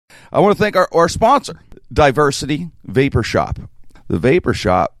I want to thank our sponsor, Diversity Vapor Shop. The Vapor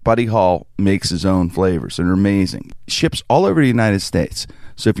Shop, Buddy Hall makes his own flavors. They're amazing. Ships all over the United States.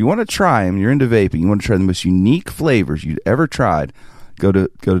 So if you want to try them, you're into vaping, you want to try the most unique flavors you'd ever tried, go to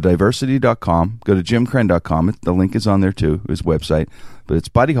diversity.com, go to jimkrenn.com. The link is on there too, his website. But it's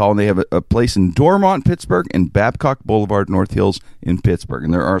Buddy Hall, and they have a place in Dormont, Pittsburgh, and Babcock Boulevard, North Hills in Pittsburgh.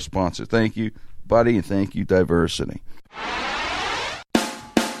 And they're our sponsor. Thank you, Buddy, and thank you, Diversity.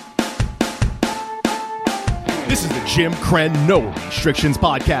 This is the Jim Krenn No Restrictions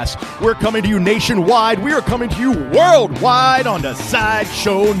podcast. We're coming to you nationwide. We are coming to you worldwide on the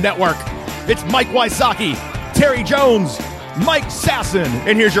Sideshow Network. It's Mike Wysocki, Terry Jones, Mike Sasson,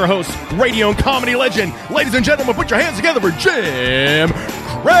 and here's your host, radio and comedy legend. Ladies and gentlemen, put your hands together for Jim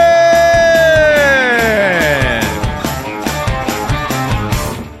Krenn.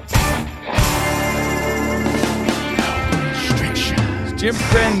 Jim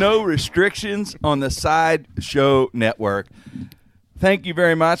Krenn, No Restrictions on the Sideshow Network. Thank you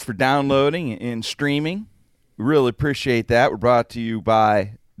very much for downloading and streaming. We really appreciate that. We're brought to you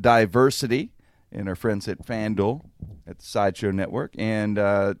by Diversity and our friends at FanDuel at the Sideshow Network. And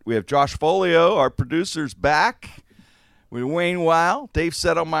we have Josh Folio, our producer's back. We have Wayne Weil, Dave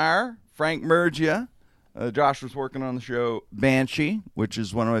Settlemeyer, Frank Murgia. Josh was working on the show Banshee, which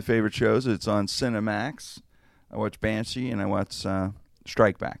is one of my favorite shows. It's on Cinemax. I watch Banshee and I watch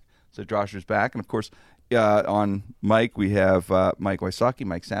Strike Back. So Josh is back. And, of course, on Mike, we have Mike Wysocki,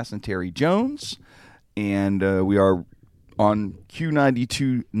 Mike Sasson, Terry Jones. And we are on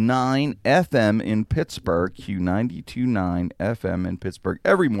Q92.9 FM in Pittsburgh, Q92.9 FM in Pittsburgh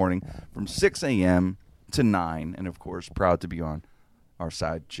every morning from 6 a.m. to 9. And, of course, proud to be on our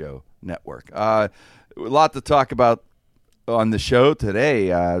Sideshow Network. A lot to talk about on the show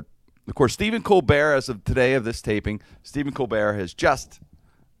today. Of course, Stephen Colbert, as of today of this taping, Stephen Colbert has just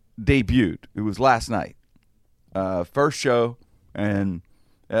debuted. It was last night. First show, and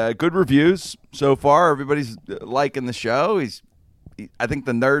good reviews so far. Everybody's liking the show. I think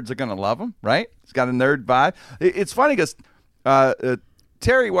the nerds are going to love him, right? He's got a nerd vibe. It's funny because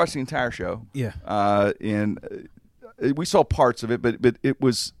Terry watched the entire show. Yeah. And we saw parts of it, but it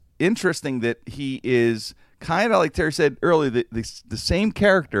was interesting that he is kind of, like Terry said earlier, the same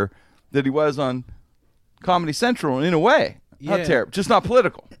character that he was on Comedy Central in a way. Yeah. Not terrible, just not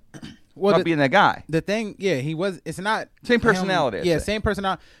political. Well, not being that guy. The thing, he was. It's not same personality. Him, same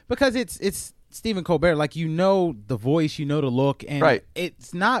personality, because it's Stephen Colbert. Like, you know the voice, you know the look, and right.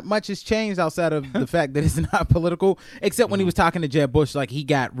 It's not much has changed outside of the fact that it's not political. Except when he was talking to Jeb Bush, like, he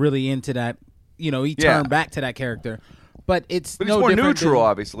got really into that. You know, he turned back to that character. But it's more neutral,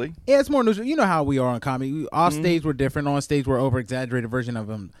 obviously. Yeah, it's more neutral. You know how we are on comedy. Off stage, we're different. On stage, we're over-exaggerated version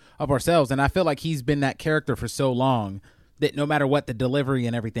of ourselves. And I feel like he's been that character for so long that no matter what, the delivery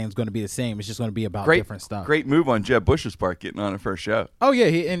and everything is going to be the same. It's just going to be about different stuff. Great move on Jeb Bush's part, getting on the first show. Oh, yeah.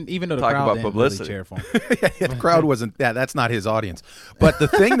 And even though the Talk crowd about didn't publicity. really cheer for him. The crowd wasn't. Yeah, that's not his audience. But the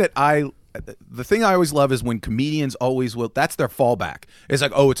thing the thing I always love is when comedians always will. That's their fallback. It's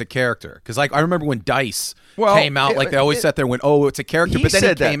like, oh, it's a character. Because like I remember when Dice came out, like they always sat there and went, oh, it's a character. But then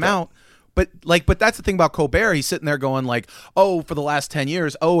he came out. But that's the thing about Colbert. He's sitting there going like, oh, for the last 10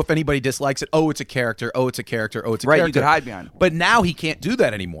 years, oh, if anybody dislikes it, oh, it's a character, oh, it's a character, oh, it's a character. Right, you could hide behind it. But now he can't do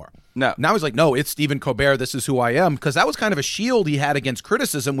that anymore. No. Now he's like, no, it's Stephen Colbert. This is who I am. Because that was kind of a shield he had against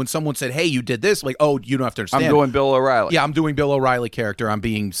criticism when someone said, hey, you did this. Like, oh, you don't have to understand. I'm doing Bill O'Reilly. Yeah, I'm doing Bill O'Reilly character. I'm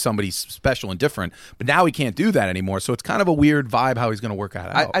being somebody special and different. But now he can't do that anymore. So it's kind of a weird vibe how he's going to work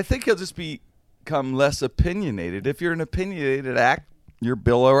that out. I think he'll just become less opinionated. If you're an opinionated act, you're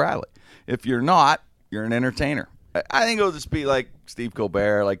Bill O'Reilly. If you're not, you're an entertainer. I think it'll just be like Steve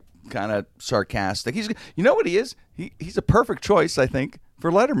Colbert, like kind of sarcastic. You know what he is? He's a perfect choice, I think,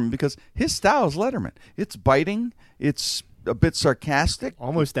 for Letterman because his style is Letterman. It's biting. It's a bit sarcastic.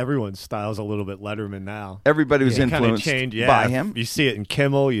 Almost everyone's style is a little bit Letterman now. Everybody was influenced by him. You see it in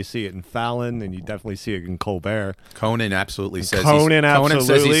Kimmel, you see it in Fallon, and you definitely see it in Colbert. Conan absolutely says Conan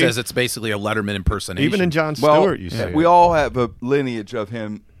says it's basically a Letterman impersonation. Even in Jon Stewart, you see it. We all have a lineage of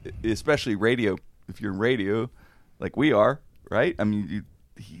him, especially radio. If you're in radio, like we are, right? I mean,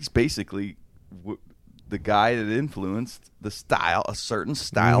 he's basically the guy that influenced the style, a certain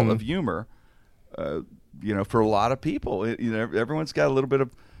style of humor. For a lot of people, everyone's got a little bit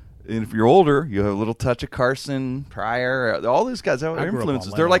of. And if you're older, you have a little touch of Carson, Pryor. All these guys have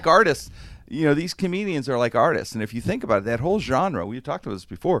influences. They're like artists. These comedians are like artists. And if you think about it, that whole genre, we talked about this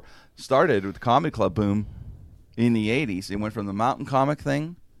before, started with the comedy club boom in the 80s. It went from the mountain comic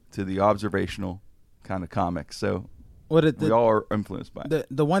thing to the observational kind of comics. So we all are influenced by it.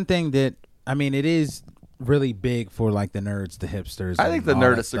 The one thing that, it is really big for like the nerds, the hipsters. I think the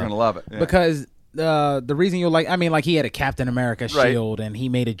nerdists are going to love it because the reason you'll like, I mean, like he had a Captain America shield and he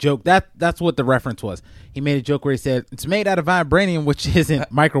made a joke. That's what the reference was. He made a joke where he said it's made out of vibranium, which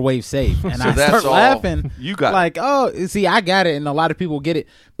isn't microwave safe. And so I start laughing. You got like, oh, see, I got it, and a lot of people get it.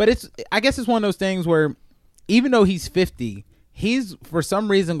 But I guess it's one of those things where even though he's 50, he's for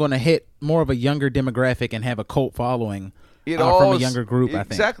some reason going to hit more of a younger demographic and have a cult following. From a younger group, I think.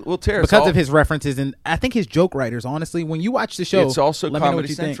 Exactly. Well, Terry, because of his references, and I think his joke writers, honestly, when you watch the show, it's also Comedy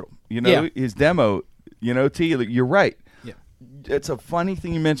Central. His demo, T, you're right. Yeah. It's a funny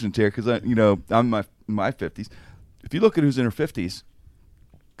thing you mentioned, Terry, because, I'm in my 50s. If you look at who's in her 50s,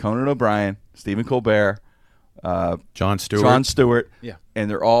 Conan O'Brien, Stephen Colbert, Jon Stewart. Yeah.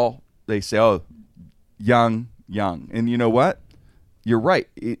 And they say, oh, young. And you know what? You're right.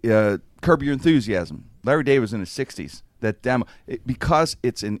 Curb Your Enthusiasm. Larry David was in his 60s. That demo, because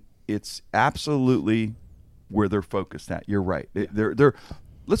it's absolutely where they're focused at. You're right. They're.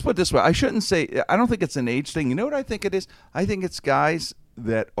 Let's put it this way. I shouldn't say. I don't think it's an age thing. You know what I think it is? I think it's guys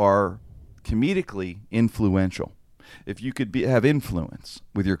that are comedically influential. If you could have influence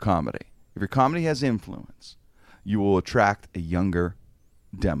with your comedy, if your comedy has influence, you will attract a younger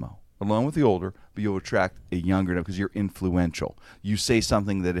demo, along with the older. But you'll attract a younger demo because you're influential. You say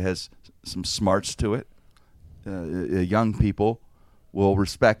something that has some smarts to it. Young people will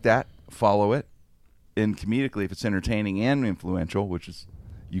respect that, follow it, and comedically, if it's entertaining and influential, which is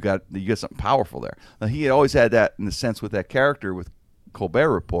you got something powerful there. Now, he had always had that in the sense with that character with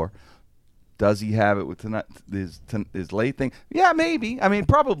Colbert Report. Does he have it with his late thing? Yeah, maybe. I mean,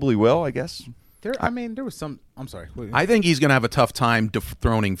 probably will. I guess. There was some. I'm sorry. I think he's going to have a tough time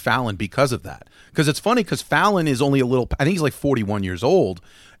dethroning Fallon because of that. Because it's funny because Fallon is only I think he's like 41 years old,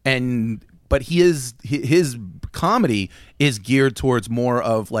 but his comedy is geared towards more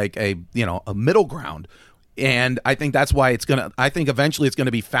of like a middle ground. And I think that's why I think eventually it's going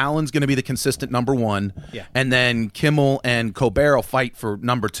to be Fallon's going to be the consistent number one. Yeah. And then Kimmel and Colbert will fight for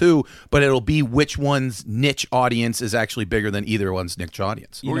number two, but it'll be which one's niche audience is actually bigger than either one's niche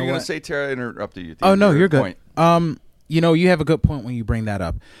audience. What were you going to say, Tara? I interrupted you. Oh, no, you're good. You have a good point when you bring that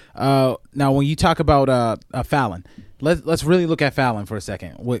up. Now, when you talk about Fallon, let's really look at Fallon for a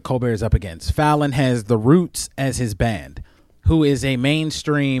second, what Colbert is up against. Fallon has The Roots as his band, who is a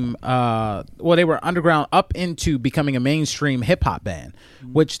mainstream, they were underground up into becoming a mainstream hip-hop band,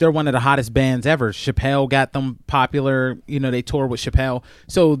 which they're one of the hottest bands ever. Chappelle got them popular. They toured with Chappelle.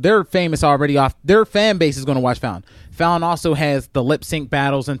 So they're famous already off. Their fan base is going to watch Fallon. Fallon also has the lip-sync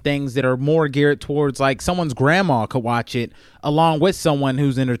battles and things that are more geared towards, like, someone's grandma could watch it along with someone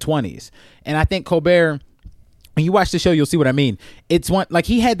who's in their 20s. And I think Colbert... When you watch the show, you'll see what I mean. It's one like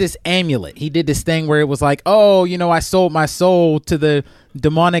he had this amulet. He did this thing where it was like, oh, I sold my soul to the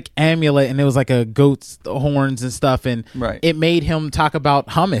demonic amulet, and it was like a goat's horns and stuff, and It made him talk about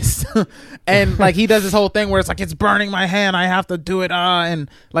hummus. And like he does this whole thing where it's like it's burning my hand. I have to do it.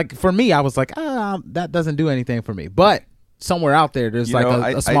 And like for me, I was like, that doesn't do anything for me. But somewhere out there, there's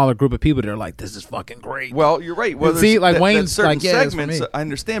a smaller group of people that are like, this is fucking great. Well, you're right. Well, see, like Wayne's certain like, yeah, segments. I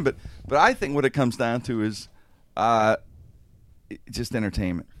understand, but I think what it comes down to is. Just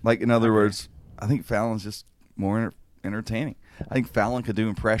entertainment. Like, in other words, I think Fallon's just more entertaining. I think Fallon could do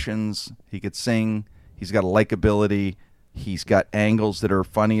impressions. He could sing. He's got a likability. He's got angles that are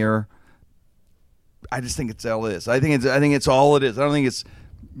funnier. I just think it's all it is. I think it's all it is. I don't think it's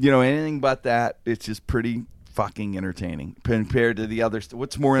anything but that. It's just pretty fucking entertaining compared to the others.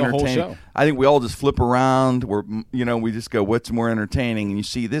 What's more entertaining? The whole show. I think we all just flip around. We just go, what's more entertaining? And you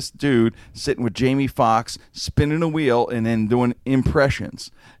see this dude sitting with Jamie Foxx, spinning a wheel, and then doing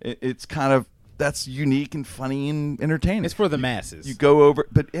impressions. It's kind of that's unique and funny and entertaining. It's for the masses. You go over,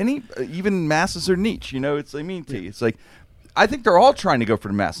 but even masses are niche. It's It's like. I think they're all trying to go for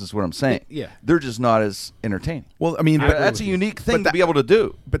the masses, is what I'm saying. Yeah. They're just not as entertaining. Well, I mean, that's a unique thing to be able to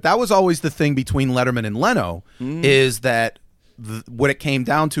do. But that was always the thing between Letterman and Leno, is that what it came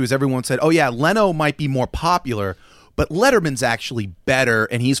down to is everyone said, oh, yeah, Leno might be more popular, but Letterman's actually better,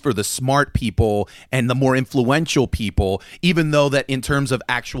 and he's for the smart people and the more influential people, even though that in terms of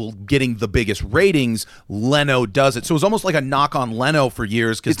actual getting the biggest ratings, Leno does it. So it was almost like a knock on Leno for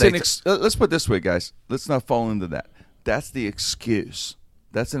years. Let's put it this way, guys. Let's not fall into that. That's the excuse.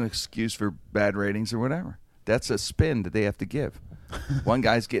 That's an excuse for bad ratings or whatever. That's a spin that they have to give. One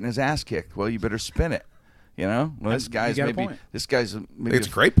guy's getting his ass kicked. Well, you better spin it. Well, this guy's maybe. It's a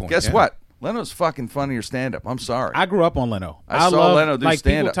great point. Guess what? Leno's fucking funnier stand-up. I'm sorry. I grew up on Leno. I saw Leno do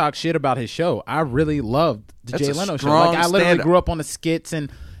stand-up. People talk shit about his show. I really loved the Jay Leno show. Like I literally grew up on the skits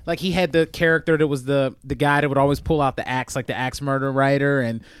and. Like he had the character that was the guy that would always pull out the axe, like the axe murder writer,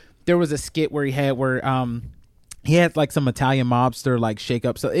 and there was a skit where he had like some Italian mobster like shake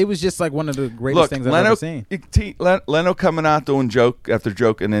up. So it was just like one of the greatest things I've ever seen. Leno coming out doing joke after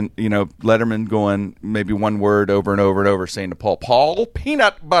joke, and then Letterman going maybe one word over and over and over, saying to Paul,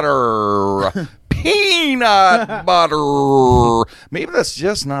 peanut butter, peanut butter. Maybe that's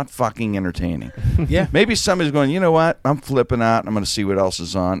just not fucking entertaining. Yeah. Maybe somebody's going, you know what? I'm flipping out. I'm going to see what else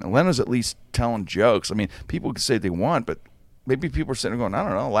is on. And Leno's at least telling jokes. I mean, people can say they want, but maybe people are sitting there going, I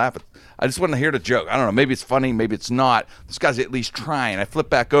don't know, laugh. I just want to hear the joke. I don't know. Maybe it's funny. Maybe it's not. This guy's at least trying. I flip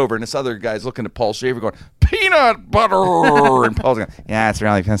back over, and this other guy's looking at Paul Shaffer going, peanut butter. And Paul's going, yeah, it's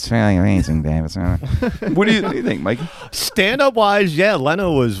really amazing, Dave. What do you think, Mikey? Stand-up wise, yeah,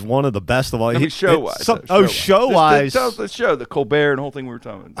 Leno was one of the best of all. Show-wise. Show-wise. The show, the Colbert and the whole thing we were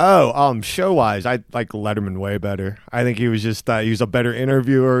talking about. Show-wise, I like Letterman way better. I think he was just he was a better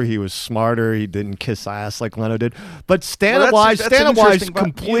interviewer. He was smarter. He didn't kiss ass like Leno did. But stand-up-wise,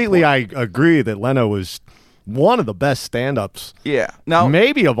 completely I agree that Leno was one of the best stand-ups. Yeah. Now,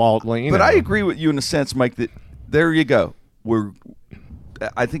 maybe of all. But I agree with you in a sense, Mike, that there you go.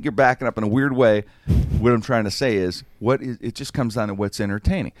 I think you're backing up in a weird way. What I'm trying to say is, it just comes down to what's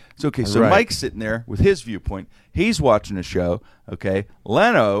entertaining. It's okay. So Mike's sitting there with his viewpoint. He's watching the show. Okay.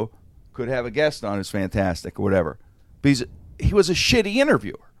 Leno could have a guest on who's fantastic or whatever. But he was a shitty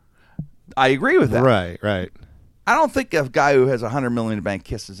interviewer. I agree with that. Right. I don't think a guy who has $100 million in the bank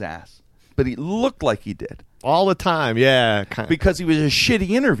kissed his ass, but he looked like he did all the time. Yeah, because he was a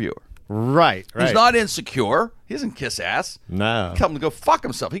shitty interviewer. Right. He's not insecure. He doesn't kiss ass. No. Tell him to go fuck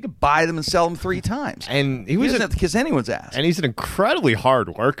himself. He could buy them and sell them 3 times. And he doesn't have to kiss anyone's ass. And he's an incredibly hard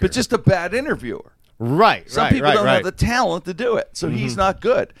worker. But just a bad interviewer. Right. Some people don't have the talent to do it, so he's not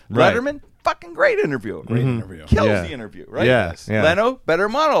good. Right. Letterman, fucking great interviewer. Kills the interview, right? Yeah. Leno, better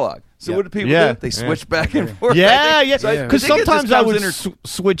monologue. So what do people do? They switch back and forth. Yeah. Because sometimes I would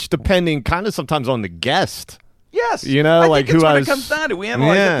switch depending kind of sometimes on the guest. Yes. I think think it's what it comes down to. We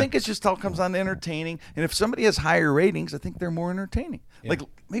analyze it. I think it's just all comes down to entertaining. And if somebody has higher ratings, I think they're more entertaining. Yeah. Like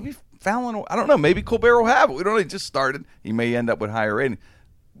maybe Fallon, I don't know, maybe Colbert will have it. We don't know. He just started. He may end up with higher rating.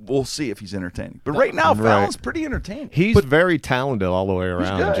 We'll see if he's entertaining. But right now, Fallon's pretty entertaining. He's very talented all the way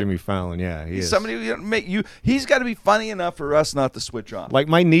around. Jimmy Fallon, he's somebody he's got to be funny enough for us not to switch on. Like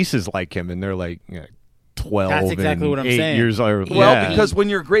my nieces like him, and they're like 12. That's exactly what I'm 8 saying. years old. Well, because when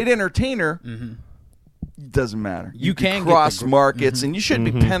you're a great entertainer, it doesn't matter. You can cross markets, and you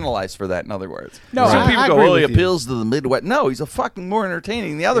shouldn't be penalized for that. In other words, some people go, he appeals to the Midwest. No, he's a fucking more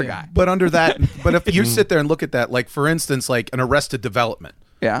entertaining than the other guy. But under that, if you sit there and look at that, like for instance, like an Arrested Development.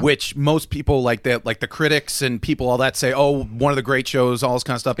 Yeah. Which most people like the critics and people all that say, oh, one of the great shows, all this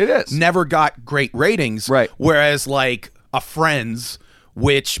kind of stuff. It is. Never got great ratings. Right. Whereas like a Friends,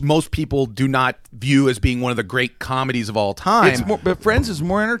 which most people do not view as being one of the great comedies of all time. But Friends is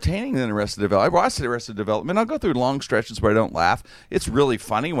more entertaining than Arrested Development. I watched Arrested Development. I'll go through long stretches where I don't laugh. It's really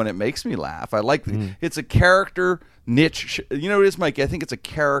funny when it makes me laugh. I like it's a character niche. You know what it is, Mike? I think it's a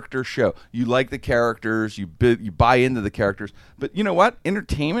character show. You like the characters. You buy into the characters. But you know what?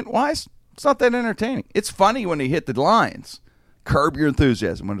 Entertainment-wise, it's not that entertaining. It's funny when they hit the lines. Curb Your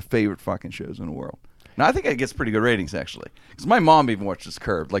Enthusiasm, one of the favorite fucking shows in the world. Now, I think it gets pretty good ratings, actually. Because my mom even watches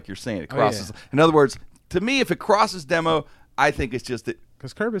Curb, like you're saying. It crosses. In other words, to me, if it crosses demo, I think it's just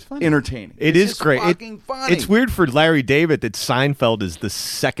because Curb is funny. Entertaining. It is great. Fucking funny. It's weird for Larry David that Seinfeld is the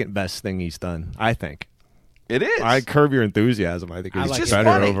second best thing he's done, I think. It is. I Curb Your Enthusiasm. I think it's just better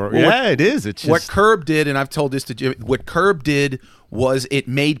funny. over. Yeah, it is. It's just, what Curb did, and I've told this to Jimmy. What Curb did was it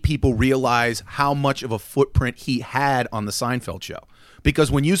made people realize how much of a footprint he had on the Seinfeld show.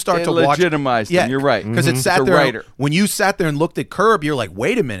 Because when you start to watch, legitimized him. You're right. Because it sat It's a there. writer. When you sat there and looked at Curb, you're like,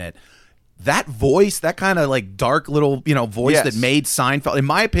 wait a minute. That voice, that kind of like dark little, voice that made Seinfeld. In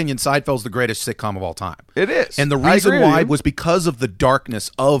my opinion, Seinfeld's the greatest sitcom of all time. It is. And the reason why was because of the darkness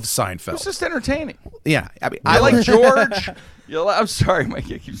of Seinfeld. It's just entertaining. Yeah. I mean, I like George. I'm sorry,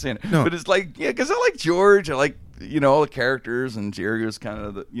 Mike. I keep saying it. No. But it's like, because I like George. I like, all the characters. And Jerry was kind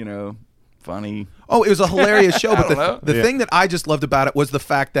of the, funny. Oh, it was a hilarious show. But the thing that I just loved about it was the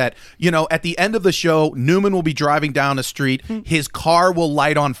fact that, at the end of the show, Newman will be driving down the street. His car will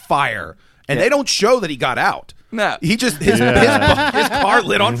light on fire. And they don't show that he got out. No. He just, his car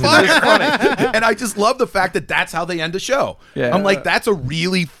lit on fire. And I just love the fact that that's how they end the show. Yeah. I'm like, that's a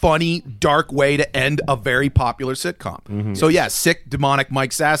really funny, dark way to end a very popular sitcom. Mm-hmm. So yeah, sick, demonic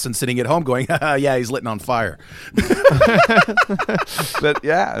Mike Sasson sitting at home going, yeah, he's lit on fire. But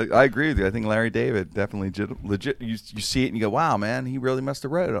yeah, I agree with you. I think Larry David definitely legit. You see it and you go, wow, man, he really must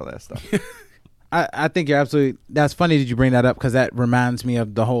have wrote all that stuff. I think you're absolutely. That's funny that you bring that up because that reminds me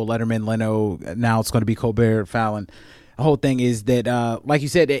of the whole Letterman, Leno. Now it's going to be Colbert, Fallon. whole thing is that, like you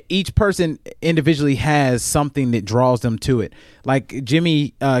said, that each person individually has something that draws them to it. Like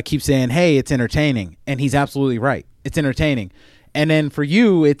Jimmy keeps saying, hey, it's entertaining. And he's absolutely right. It's entertaining. And then for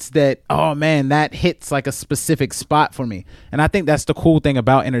you, it's that, oh, man, that hits like a specific spot for me. And I think that's the cool thing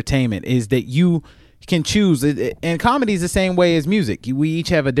about entertainment is that you can choose. And comedy is the same way as music. We each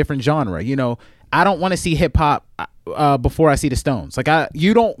have a different genre. You know, I don't want to see hip hop before I see the Stones. Like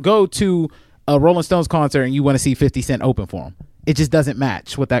you don't go to a Rolling Stones concert and you want to see 50 Cent open for them. It just doesn't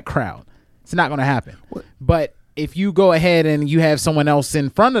match with that crowd. It's not going to happen. What? But if you go ahead and you have someone else in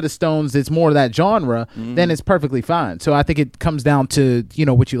front of the Stones that's more of that genre, then it's perfectly fine. So I think it comes down to, you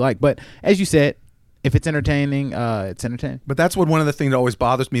know, what you like. But as you said, if it's entertaining, it's entertaining. But that's one of the things that always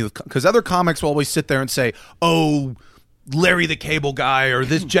bothers me, because other comics will always sit there and say, oh, Larry the Cable Guy or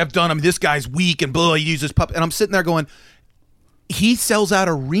this Jeff Dunham, this guy's weak and blah, he uses puppet. And I'm sitting there going, he sells out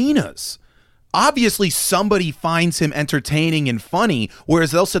arenas. Obviously, somebody finds him entertaining and funny,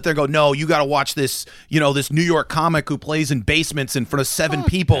 whereas they'll sit there and go, no, you got to watch this, you know, this New York comic who plays in basements in front of 7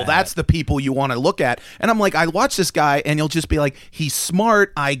 people. That's the people you want to look at. And I'm like, I watch this guy and you'll just be like, he's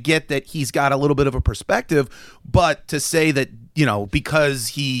smart. I get that he's got a little bit of a perspective, but to say that, you know, because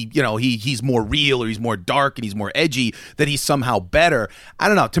he's more real or he's more dark and he's more edgy, that he's somehow better. I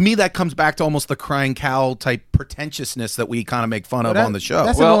don't know. To me, that comes back to almost the crying cow type pretentiousness that we kind of make fun of on the show.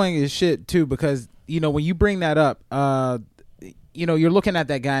 That's annoying as shit too, because, you know, when you bring that up, you know, you're looking at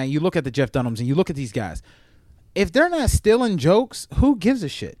that guy and you look at the Jeff Dunhams and you look at these guys. If they're not stealing jokes, who gives a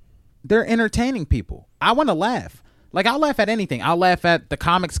shit? They're entertaining people. I want to laugh. Like, I'll laugh at anything. I'll laugh at the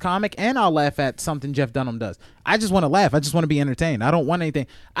comic, and I'll laugh at something Jeff Dunham does. I just want to laugh. I just want to be entertained. I don't want anything.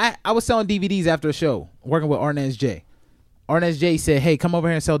 I was selling DVDs after a show, working with Arnaz J. Arnaz J said, hey, come over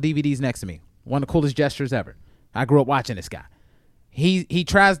here and sell DVDs next to me. One of the coolest gestures ever. I grew up watching this guy. He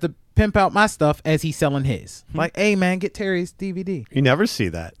tries to pimp out my stuff as he's selling his. Like, hey, man, get Terry's DVD. You never see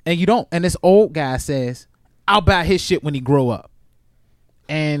that. And you don't. And this old guy says, I'll buy his shit when he grow up.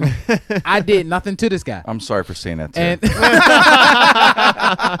 And I did nothing to this guy. I'm sorry for saying that to you.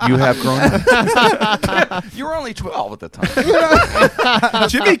 You have grown up. You were only 12 at the time.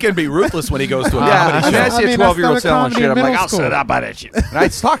 Jimmy can be ruthless when he goes to a comedy show. I see a 12-year-old selling shit. I'm like, I'll set up by that shit. And I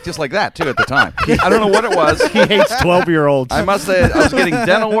talked just like that, too, at the time. I don't know what it was. He hates 12-year-olds. I must say I was getting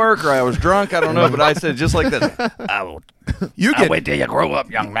dental work or I was drunk. I don't know. But I said just like this. I'll wait till you grow up,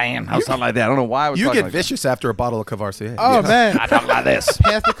 young man. Or something like that. I don't know why I was You get like vicious after a bottle of Cavassier. Oh, man. I talk like this.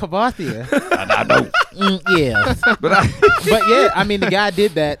 Pass the Cavassier. I know. Yeah. But yeah, I mean, the guy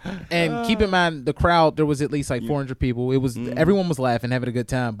did that. And keep in mind, the crowd, there was at least like 400 people. It was everyone was laughing, having a good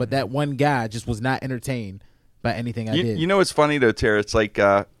time. But that one guy just was not entertained by anything I did. You know what's funny, though, Tara? It's like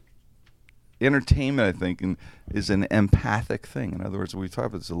entertainment, I think, is an empathic thing. In other words, we talked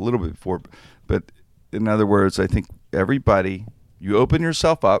about this a little bit before. But in other words, I think everybody, you open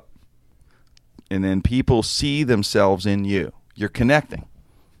yourself up, and then people see themselves in you. You're connecting.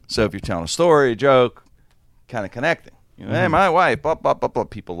 So if you're telling a story, a joke, kind of connecting. You know, hey, my wife, blah, blah, blah, blah,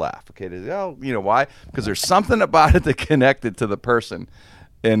 people laugh. Okay, oh, you know why? Because there's something about it that connected to the person,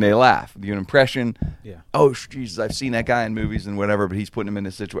 and they laugh. Your impression, oh, Jesus, I've seen that guy in movies and whatever, but he's putting him in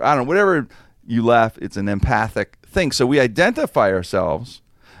this situation. I don't know, whatever you laugh, it's an empathic thing. So we identify ourselves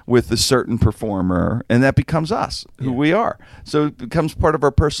with a certain performer, and that becomes us, who we are. So it becomes part of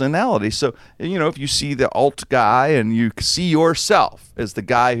our personality. So, you know, if you see the alt guy and you see yourself as the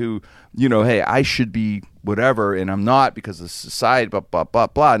guy who, you know, hey, I should be whatever, and I'm not because of society, blah, blah, blah,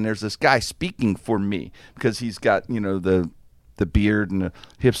 blah. And there's this guy speaking for me because he's got, you know, the beard and the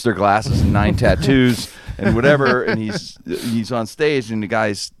hipster glasses and 9 tattoos and whatever, and he's on stage, and the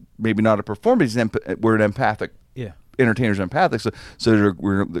guy's maybe not a performer, we're an empathic entertainers are empathic, so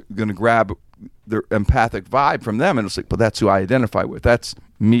we're going to grab the empathic vibe from them, and it's like, but that's who I identify with. That's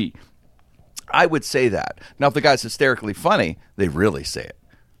me. I would say that. Now, if the guy's hysterically funny, they really say it.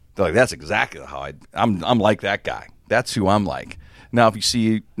 They're like, that's exactly how I'm like that guy. That's who I'm like. Now, if you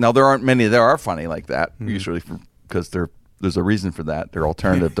see, there aren't many that are funny like that, usually because there's a reason for that. They're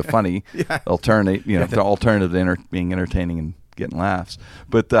alternative to funny, alternative to being entertaining and getting laughs.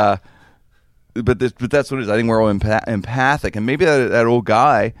 But that's what it is. I think we're all empathic, and maybe that old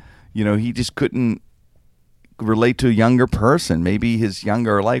guy, you know, he just couldn't relate to a younger person. Maybe his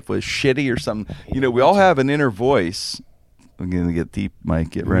younger life was shitty or something. You know, we all have an inner voice. I'm going to get deep,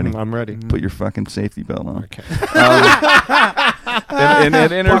 Mike. Get ready. I'm ready. Put your fucking safety belt on. Okay. And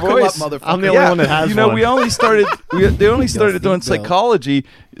that inner voice. Up, I'm the only one that has you know, one. they only started doing psychology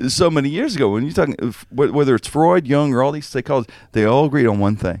so many years ago. When you're talking, whether it's Freud, Jung, or all these psychologists, they all agreed on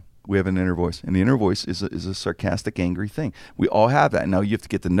one thing. we have an inner voice, and the inner voice is a sarcastic, angry thing. We all have that. Now you have to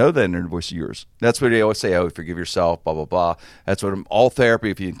get to know that inner voice of yours. That's what they always say. Oh, forgive yourself, blah blah blah. That's what all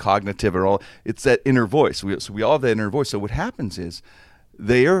therapy, if you cognitive or all, it's that inner voice. So we all have that inner voice. So what happens is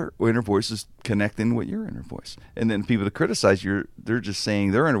their inner voice is connecting with your inner voice, and then people that criticize they're just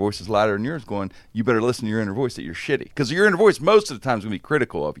saying their inner voice is louder than yours, going, you better listen to your inner voice that you're shitty, because your inner voice most of the time is going to be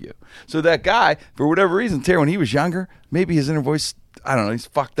critical of you. So that guy, for whatever reason, Terry, when he was younger, maybe his inner voice, I don't know, he's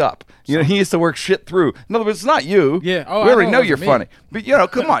fucked up. He used to work shit through. In other words, it's not you. Yeah. We already know you're funny. But,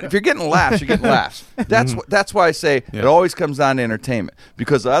 come on. If you're getting laughs, you're getting laughs. That's why I say it always comes down to entertainment,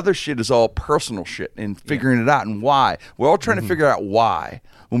 because the other shit is all personal shit and figuring it out and why. We're all trying to figure out why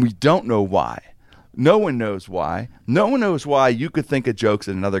when we don't know why. No one knows why. No one knows why you could think of jokes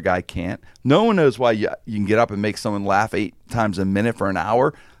that another guy can't. No one knows why you can get up and make someone laugh 8 times a minute for an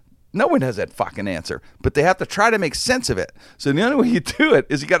hour. No one has that fucking answer, but they have to try to make sense of it. So the only way you do it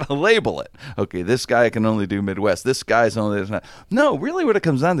is you got to label it. Okay, this guy can only do Midwest. This guy's only this. No, really what it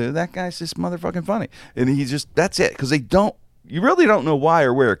comes down to, that guy's just motherfucking funny. And that's it, because you really don't know why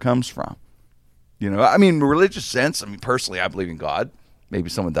or where it comes from. Religious sense, personally, I believe in God. Maybe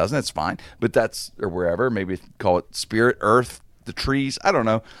someone doesn't, that's fine. But or wherever, maybe call it spirit, earth, the trees, I don't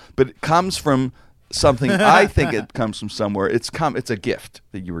know. But it comes from something. I think it comes from somewhere. It's a gift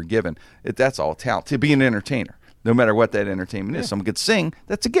that you were given. That's all talent, to be an entertainer, no matter what that entertainment is. Someone could sing,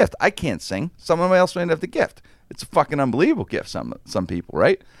 that's a gift. I can't sing. Someone else might have the gift. It's a fucking unbelievable gift, some people,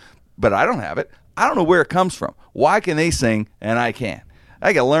 right? But I don't have it. I don't know where it comes from. Why can they sing and I can't?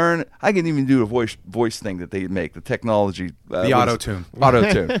 I can learn. I can even do the voice thing that they make, the technology. The auto-tune.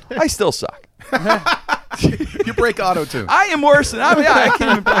 Auto-tune. I still suck. You break auto-tune. I am worse than I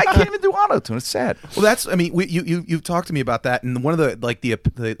can't even do auto-tune. It's sad. Well, that's. You've talked to me about that, and one of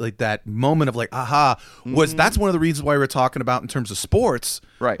the that moment of aha was that's one of the reasons why we're talking about in terms of sports.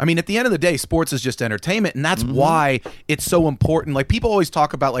 Right. At the end of the day, sports is just entertainment, and that's why it's so important. Like, people always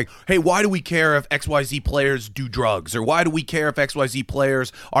talk about, hey, why do we care if XYZ players do drugs, or why do we care if XYZ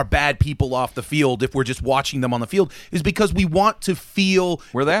players are bad people off the field if we're just watching them on the field? Is because we want to feel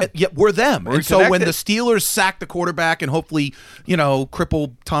we're them. Yeah, we're them. We're and so when the Steelers sack the quarterback and hopefully,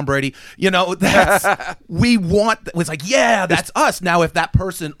 cripple Tom Brady, that's we want. It's like, yeah, that's us. Now, if that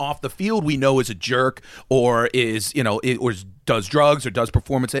person off the field we know is a jerk or is does drugs or does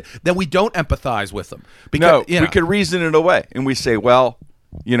performance, then we don't empathize with them. Because, we could reason it away, and we say, well,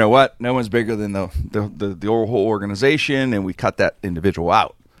 you know what? No one's bigger than the whole organization, and we cut that individual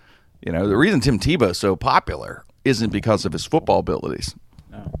out. The reason Tim Tebow is so popular isn't because of his football abilities.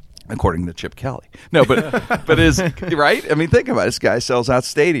 No. According to Chip Kelly. No, but is right? Think about it. This guy sells out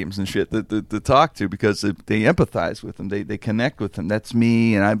stadiums and shit to talk to because they empathize with him. They connect with him. That's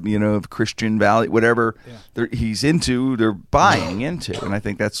me, and I'm, Christian Valley, whatever he's into, they're buying into. And I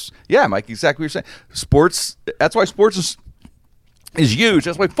think that's, Mike, exactly what you're saying. Sports, that's why sports is huge.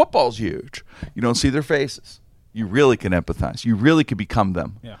 That's why football's huge. You don't see their faces. You really can empathize. You really can become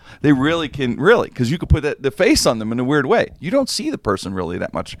them. Yeah. They really can, because you could put the face on them in a weird way. You don't see the person really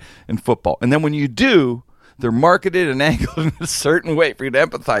that much in football. And then when you do, they're marketed and angled in a certain way for you to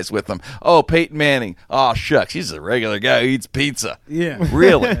empathize with them. Oh, Peyton Manning. Oh, shucks. He's a regular guy who eats pizza. Yeah.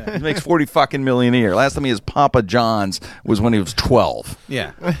 Really? He makes $40 million a year. Last time he was Papa John's was when he was 12.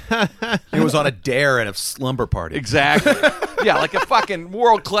 Yeah. He was on a dare at a slumber party. Exactly. Yeah, like a fucking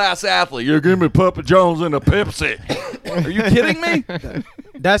world-class athlete. You're giving me Papa John's and a Pepsi. Are you kidding me?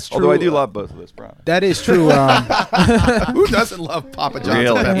 That's true. Although I do love both of those products. That is true. Who doesn't love Papa John's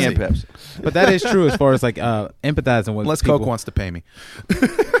and Pepsi? But that is true as far as empathizing with unless people. Coke wants to pay me.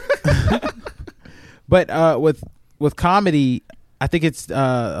 But with comedy, I think it's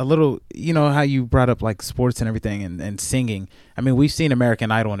a little, how you brought up sports and everything and singing. We've seen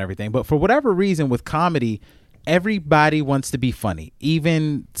American Idol and everything, but for whatever reason with comedy, everybody wants to be funny,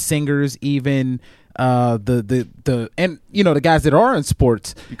 even singers, even the guys that are in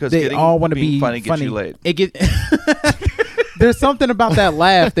sports, because they all want to be funny. Gets you laid. There's something about that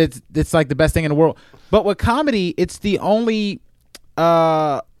laugh that's like the best thing in the world. But with comedy, it's the only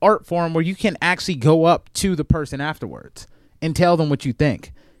art form where you can actually go up to the person afterwards and tell them what you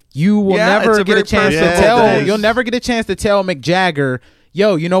think. You will never get a chance to tell. You'll never get a chance to tell Mick Jagger,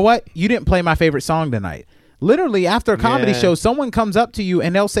 yo, you know what? You didn't play my favorite song tonight. Literally, after a comedy show, someone comes up to you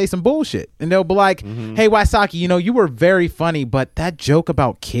and they'll say some bullshit. And they'll be like, hey, Wysocki, you were very funny, but that joke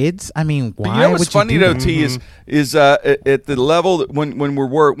about kids, why what's funny, though, T, is at the level that when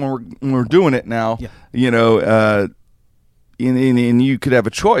we're doing it now, and you could have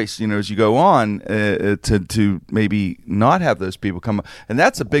a choice, as you go on to maybe not have those people come up. And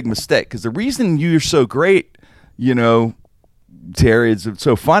that's a big mistake, because the reason you're so great, Terry, it's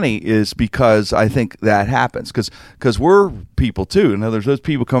so funny is because I think that happens because we're people too. In other words, those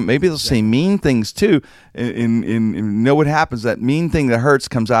people come, maybe they'll say mean things too. And know what happens? That mean thing that hurts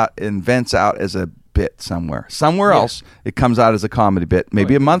comes out and vents out as a bit somewhere else. It comes out as a comedy bit.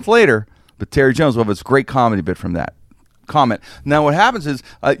 Maybe a month later, but Terry Jones will have a great comedy bit from that comment. Now, what happens is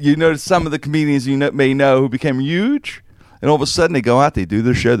you notice some of the comedians may know who became huge, and all of a sudden they go out, they do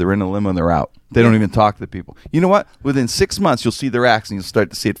their show, they're in a limo, and they're out. They don't even talk to the people. You know what? Within 6 months, you'll see their acts, and you'll start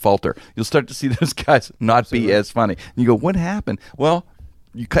to see it falter. You'll start to see those guys not be as funny. And you go, what happened? Well,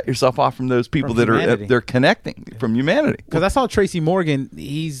 you cut yourself off from those people that are they're connecting from humanity. Because I saw Tracy Morgan.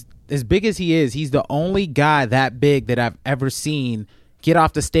 He's as big as he is. He's the only guy that big that I've ever seen get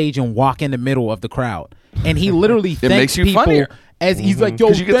off the stage and walk in the middle of the crowd. And he literally thanks people funnier. As he's like,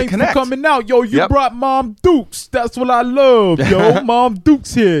 yo, thanks for coming out. Yo, you brought Mom Dukes. That's what I love, yo. Mom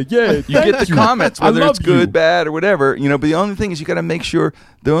Dukes here. Yeah, you get the comments, whether it's good, bad, or whatever. But the only thing is you got to make sure.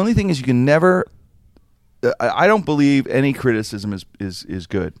 The only thing is you can never. I don't believe any criticism is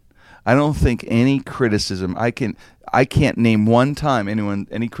good. I don't think any criticism. I can't name one time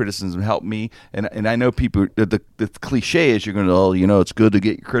any criticism helped me. And I know people. The cliche is you're going to it's good to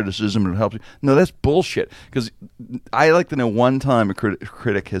get your criticism and it helps you. No, that's bullshit. Because I like to know one time a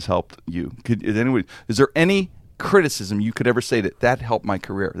critic has helped you. Is there any criticism you could ever say that helped my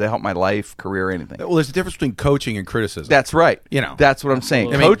career, that helped my life, career, anything? Well, there's a difference between coaching and criticism. That's right. That's what I'm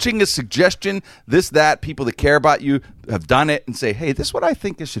saying. Coaching is suggestion. That people that care about you have done it and say, hey, this is what I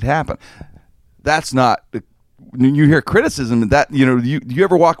think should happen. That's not. When you hear criticism, that you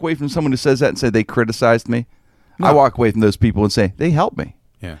ever walk away from someone who says that and say they criticized me? No. I walk away from those people and say they helped me.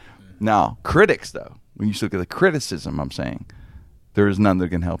 Yeah. Now, critics though, when you look at the criticism, I'm saying there is none that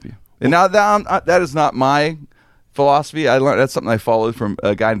can help you. And now that is not my philosophy. I learned that's something I followed from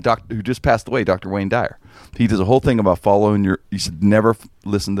a guy who just passed away, Dr. Wayne Dyer. He does a whole thing about following you should never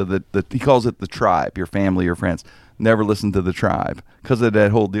listen to he calls it the tribe, your family, your friends. Never listen to the tribe because of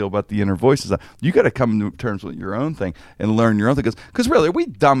that whole deal about the inner voices. You got to come to terms with your own thing and learn your own thing. Because really, are we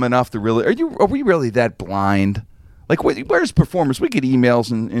dumb enough to really? Are we really that blind? Like, where's performers? We get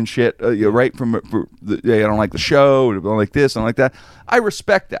emails and shit, right from I don't like the show, I don't like this, I don't like that. I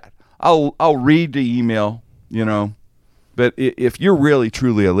respect that. I'll read the email, but if you're really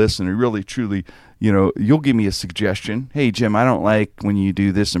truly a listener, really truly, you'll give me a suggestion. Hey, Jim, I don't like when you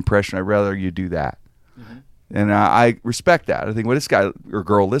do this impression. I'd rather you do that. And I respect that. I think when this guy or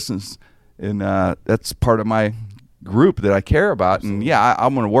girl listens, and that's part of my group that I care about. Absolutely. And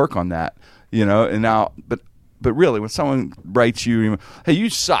I'm going to work on that, And now, but really, when someone writes you, hey,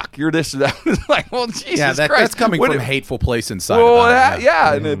 you suck, you're this and that, it's like, well, Jesus Christ. That's coming from a hateful place inside.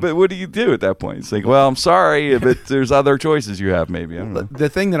 Well, but what do you do at that point? It's like, well, I'm sorry, but there's other choices you have, maybe. I don't know. The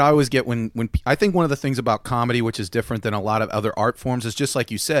thing that I always get when I think one of the things about comedy, which is different than a lot of other art forms, is just like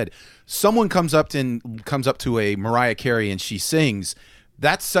you said, someone comes up to a Mariah Carey and she sings.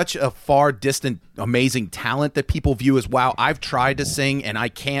 That's such a far distant, amazing talent that people view as, wow, I've tried to sing and I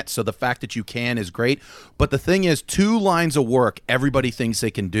can't, so the fact that you can is great. But the thing is, 2 lines of work everybody thinks they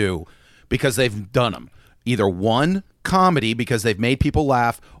can do because they've done them. Either 1, comedy because they've made people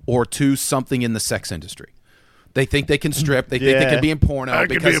laugh, or 2, something in the sex industry. They think they can strip. They think they can be in porno. I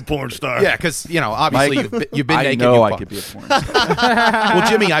could be a porn star. Yeah, because, obviously you've been naked. I know I could be a porn star. Well,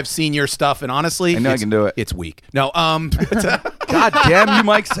 Jimmy, I've seen your stuff, and honestly, I know I can do it. It's weak. No, God damn you,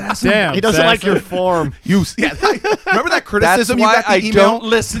 Mike Sasson. Damn, he doesn't like your form. Remember that criticism you got the email? Don't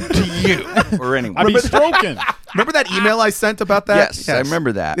listen to you or anyone. I be stroking. Remember that email I sent about that? Yes, I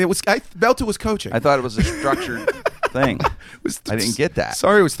remember that. I felt it was coaching. I thought it was a structured thing. I didn't get that.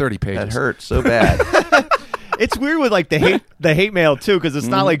 Sorry, it was 30 pages. That hurt so bad. It's weird with like the hate mail too, because it's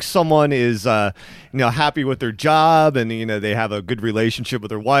not like someone is happy with their job and they have a good relationship with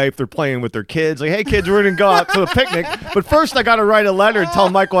their wife. They're playing with their kids. Like, hey kids, we're gonna go out to a picnic, but first I got to write a letter and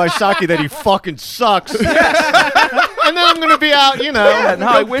tell Michael Wysocki that he fucking sucks. And then I'm gonna be out,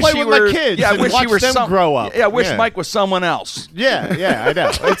 I wish play he with were, my kids. Yeah, I and wish watch he were them grow up. Yeah, I wish Mike was someone else. Yeah, I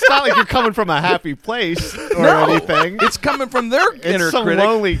know. It's not like you're coming from a happy place or anything. It's coming from their inner some critic.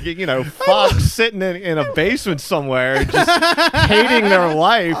 Lonely, fox sitting in a basement somewhere, just hating their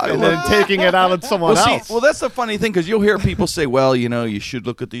life and then taking it out on someone else. Well, that's the funny thing, because you'll hear people say, well, you should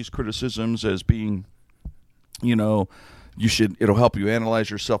look at these criticisms as being, it'll help you analyze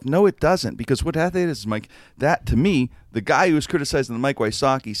yourself. No, it doesn't, because what that is, Mike, that to me, the guy who's criticizing the Mike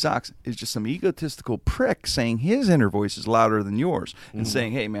Wysocki socks is just some egotistical prick saying his inner voice is louder than yours and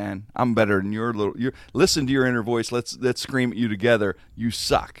saying, hey man, I'm better than listen to your inner voice. Let's scream at you together. You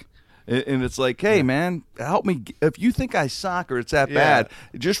suck. And it's like, hey, man, help me. If you think I suck or it's that bad,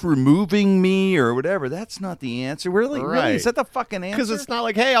 just removing me or whatever, that's not the answer. Really? Really? Is that the fucking answer? Because it's not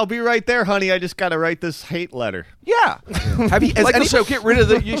like, hey, I'll be right there, honey. I just got to write this hate letter. Yeah. Have you? So get rid of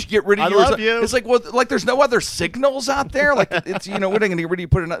the. You should get rid of yours. Love you. It's like, well, like there's no other signals out there. Like it's what are you going to get rid of? You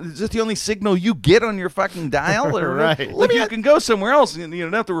put it. Is this the only signal you get on your fucking dial? Or right. Like you can go somewhere else and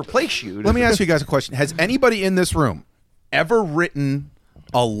don't have to replace you. Let me ask you guys a question. Has anybody in this room ever written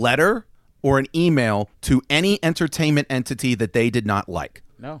a letter or an email to any entertainment entity that they did not like?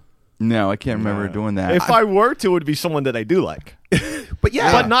 No, I can't remember doing that. If I were to, it would be someone that I do like.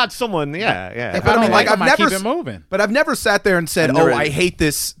 But not someone. Yeah. If I don't like them, I keep it moving. But I've never sat there and said, I hate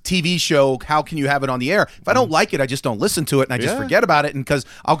this TV show. How can you have it on the air? If I don't like it, I just don't listen to it and I just forget about it. And because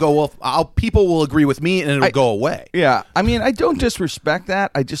I'll go, people will agree with me and it'll go away. Yeah. I mean, I don't disrespect that.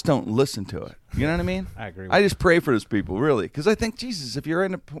 I just don't listen to it. You know what I mean? I agree. I just pray for those people, really, because I think, Jesus, if you're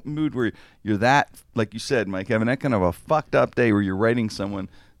in a mood where you're that, like you said, Mike, having that kind of a fucked up day where you're writing someone,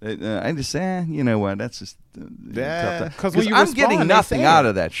 I just say, you know what? That's just tough. Because I'm getting nothing out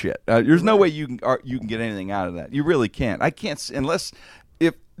of that shit. There's no way you can get anything out of that. You really can't. I can't unless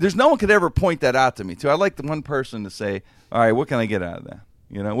if there's no one could ever point that out to me. Too. I like the one person to say, all right, what can I get out of that?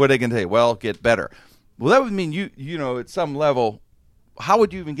 What are they going to say? Well, get better. Well, that would mean you know at some level. How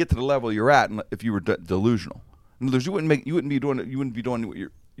would you even get to the level you're at if you were delusional? In other words, you wouldn't be doing what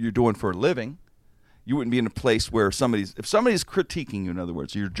you're doing for a living. You wouldn't be in a place where if somebody's critiquing you, in other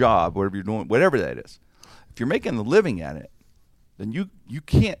words, your job, whatever you're doing, whatever that is. If you're making a living at it, then you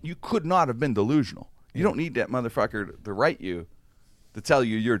could not have been delusional. You don't need that motherfucker to write you to tell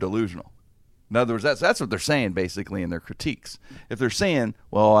you you're delusional. In other words, that's what they're saying basically in their critiques. If they're saying,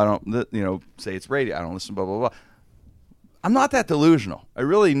 well, I don't, say it's radio, I don't listen, blah blah blah. I'm not that delusional. I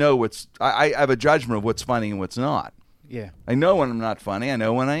really know I have a judgment of what's funny and what's not. Yeah. I know when I'm not funny. I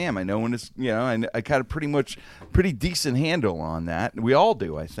know when I am. I know when it's, I got a pretty decent handle on that. We all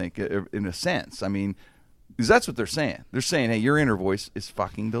do, I think, in a sense. I mean, because that's what they're saying. They're saying, hey, your inner voice is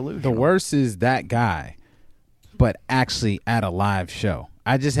fucking delusional. The worst is that guy, but actually at a live show.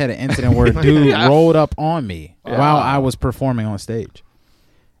 I just had an incident where a dude rolled up on me while I was performing on stage.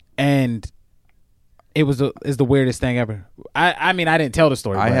 And it's the weirdest thing ever. I mean, I didn't tell the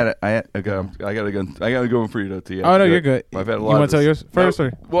story. I gotta go for you though. T. Oh no, you're good. I've had a lot. You want to tell yours first?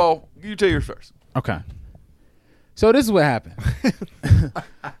 No, well, you tell yours first. Okay. So this is what happened.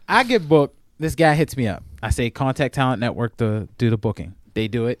 I get booked. This guy hits me up. I say contact Talent Network to do the booking. They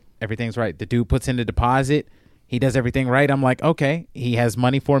do it. Everything's right. The dude puts in the deposit. He does everything right. I'm like, okay. He has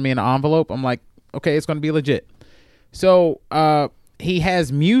money for me in an envelope. I'm like, okay, it's going to be legit. So he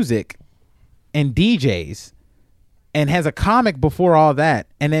has music and DJs and has a comic before all that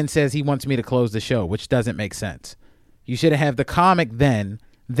and then says he wants me to close the show, which doesn't make sense. You should have the comic then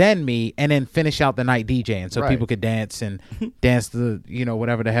me, and then finish out the night DJing so people could dance and dance to,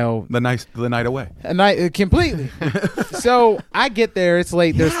 whatever the hell. The night away. A night, completely. So I get there, it's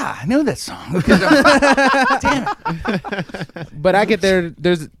late. I know that song. Damn it. But I get there,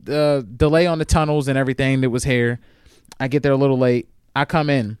 there's a delay on the tunnels and everything that was here. I get there a little late. I come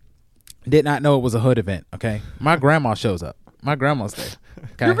in. Did not know it was a hood event, okay? My grandma shows up. My grandma's there.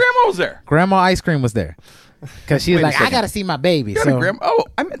 Okay? Your grandma was there? Grandma Ice Cream was there. Because she was like, I got to see my baby. You grandma? Oh,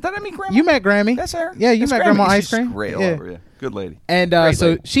 did I meet Grandma? You met Grammy. That's her? Yeah, you met Grandma Ice Cream. She's great all over you. Good lady. And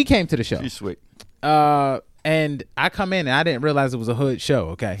so she came to the show. She's sweet. And I come in and I didn't realize it was a hood show,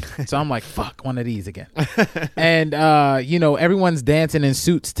 okay? So I'm like, fuck, one of these again. And, everyone's dancing in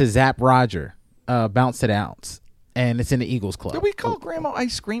suits to Zap Roger, Bounce to the Ounce. And it's in the Eagles Club. Did we call Grandma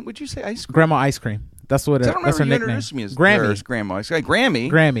Ice Cream? Would you say Ice Cream? Grandma Ice Cream. That's what. That's her nickname. Me as Grammy. Grandma Ice Cream. Grammy.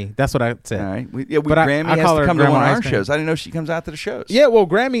 Grammy. That's what I said. All right. Grammy has to come to one of our shows. I didn't know she comes out to the shows. Yeah. Well,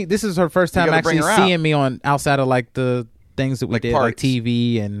 Grammy. This is her first time actually seeing me on outside of like the things that we did, like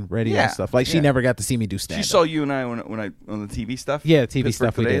TV and radio and stuff. Like she never got to see me do stand-up. She saw you and I when I on the TV stuff. Yeah, TV Pittsburgh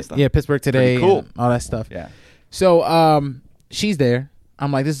stuff we did. Stuff. Yeah, Pittsburgh Today. Cool. And all that stuff. Yeah. So she's there.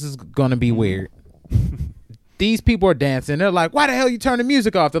 I'm like, this is gonna be weird. These people are dancing. They're like, why the hell you turn the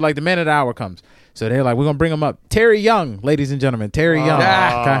music off? They're like, the man of the hour comes. So they're like, we're going to bring him up. Terry Young, ladies and gentlemen. Terry Young.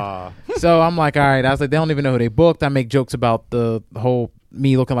 Okay? So I'm like, all right. I was like, they don't even know who they booked. I make jokes about the whole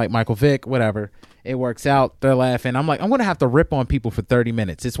me looking like Michael Vick, whatever. It works out. They're laughing. I'm like, I'm going to have to rip on people for 30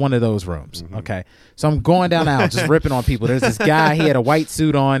 minutes. It's one of those rooms. Mm-hmm. Okay. So I'm going down the aisle just ripping on people. There's this guy. He had a white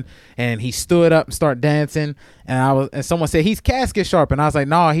suit on and he stood up and started dancing. And someone said, he's casket sharp. And I was like,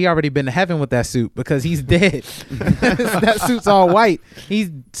 no, he already been to heaven with that suit because he's dead. That suit's all white.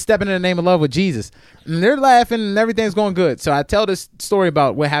 He's stepping in the name of love with Jesus. And they're laughing and everything's going good. So I tell this story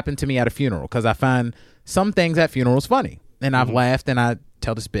about what happened to me at a funeral because I find some things at funerals funny. And I've laughed and I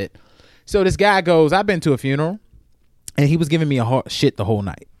tell this bit. So this guy goes, I've been to a funeral, and he was giving me shit the whole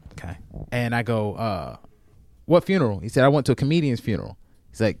night. Okay. And I go, what funeral? He said, I went to a comedian's funeral.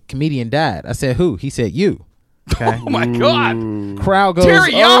 He's like, comedian died. I said, who? He said, you. Okay. Oh my God. Crowd goes,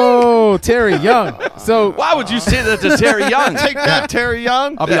 Terry Young? Oh, Terry Young. So why would you say that to Terry Young? Take that, Terry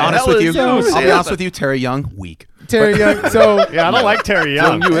Young. I'll be honest with you. I'll be honest with you. Terry Young, weak. Terry Young. So Yeah, I don't like Terry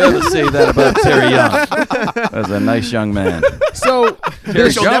Young. Don't you ever say that about Terry Young. That's a nice young man. so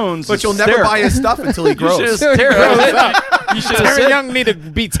Terry Jones, But you'll never buy his stuff until he grows. You should have Terry said Young need to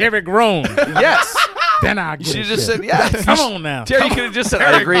be Terry grown. yes. Then I You get should have it. just said yes. Come on now. Terry could have just said,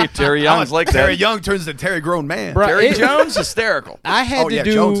 I agree. Terry Young's like Terry that. Young turns into Terry grown man. Bruh, Terry it- Jones, hysterical. I had Oh, to yeah,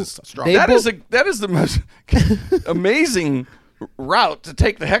 do. Jones is strong. they That booked- is the most amazing route to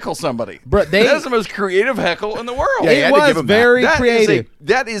take to heckle somebody. Bruh, that is the most creative heckle in the world. Yeah, you It had to was give him that. very That is creative.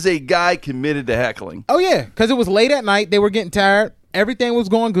 that is a guy committed to heckling. Oh yeah, because it was late at night. They were getting tired. Everything was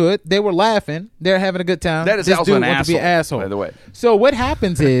going good. They were laughing. They're having a good time. That is this also dude an wants to be an asshole, asshole. by the way. So what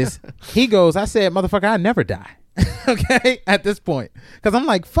happens is he goes, I said, motherfucker, I never die. Okay, at this point, because I'm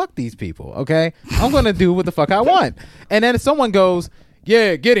like, fuck these people. Okay, I'm gonna do what the fuck I want. And then someone goes,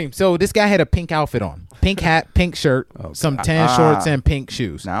 yeah, get him. So this guy had a pink outfit on, pink hat, pink shirt, some tan shorts, and pink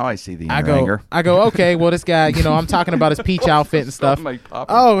shoes. Now I see the I inner anger. go, okay, well, this guy, I'm talking about his peach outfit and stuff. My coffee.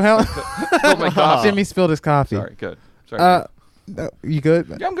 Oh, hell. Spilled my coffee. Jimmy spilled his coffee. Sorry, good. Sorry. You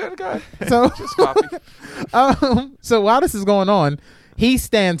good? yeah, I'm good. Go ahead. So, Just coffee. so while this is going on, he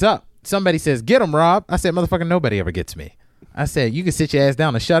stands up. Somebody says, get him, Rob. I said, motherfucker, nobody ever gets me. I said, you can sit your ass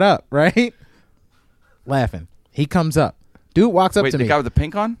down and shut up, right? Laughing. He comes up. Dude walks up Wait, to the me. guy with the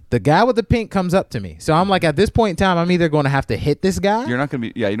pink on? The guy with the pink comes up to me. So I'm like, at this point in time, I'm either going to have to hit this guy You're not going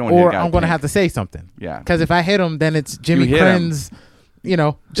to be. Yeah, you don't want to hit or a guy I'm with going to pink. have to say something. Yeah. Because if I hit him, then it's Jimmy You hit him. Cren's,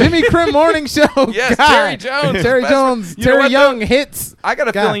 Jimmy Crenn morning show. Yes, guy. Terry Jones. Terry Best Jones. friend. You know Terry what, Young though? hits. I got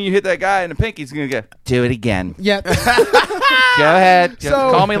a guy. feeling you hit that guy in the pink, he's going to go, do it again. Yeah. Go ahead. Just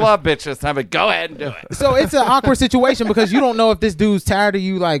So- call me love bitch this time, but go ahead and do it. So it's an awkward situation because you don't know if this dude's tired of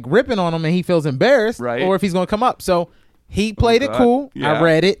you like ripping on him and he feels embarrassed, Right. or if he's going to come up. So he played it God. cool. Yeah. I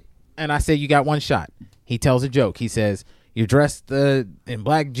read it and I said, you got one shot. He tells a joke. He says, you're dressed in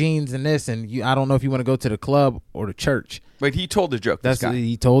black jeans and this, and I don't know if you want to go to the club or the church. Wait, he told the joke. This guy.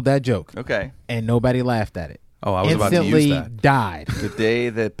 He told that joke. Okay. And nobody laughed at it. Oh, I was about to use Instantly that. died. The day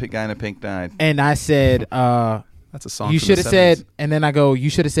that guy in the pink died. And I said, That's a song. you from the should have 70s. said, and then I go, you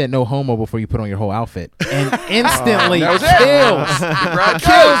should have said no homo before you put on your whole outfit. And instantly That was it.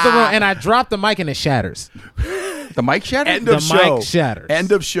 kills the room. And I dropped the mic and it shatters. The mic shattered? End The of show. mic shatters.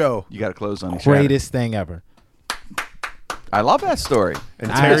 End of show. You got to close on the Greatest thing ever. I love that story.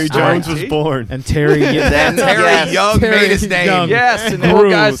 And Terry Jones was see? born. And Terry, Then Terry yes. Young Terry made his name. Young. Yes, and the whole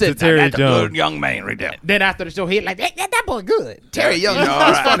guy Grew said, to Terry that's a Jones. good young man right there. then after the show, he like, hey, that boy good. Terry Young. He's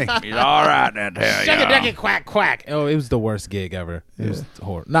That's funny. He's all right there, Terry. Shucky Young. ducky quack quack. Oh, it was the worst gig ever. It was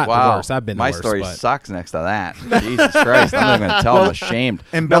horrible. Not Wow. the worst. I've been My the worst. story but. sucks next to that. Jesus Christ. I'm not going to tell. I'm ashamed.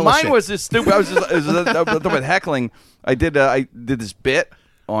 Now, Embellish mine it. was this stupid. I was just with heckling. I did this bit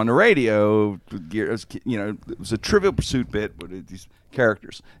on the radio. It was a Trivial Pursuit bit with these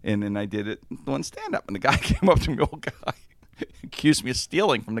characters. And then I did it on stand-up. And the guy came up to me, old guy, accused me of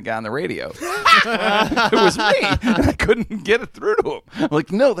stealing from the guy on the radio. It was me. And I couldn't get it through to him. I'm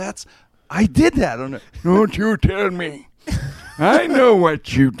like, no, I did that. Don't you tell me. I know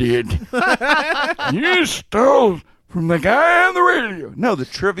what you did. You stole from the guy on the radio. No, the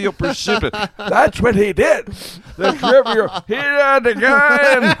Trivial Pursuit. That's what he did. The Trivial. He had the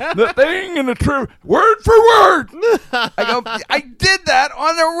guy and the thing and the Trivial. Word for word. I go, I did that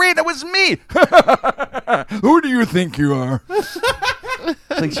on the radio. That was me. Who do you think you are?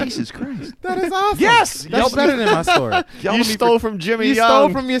 Like, Jesus Christ. That is awesome. Yes. That's better than my story. You stole from Jimmy You Young. stole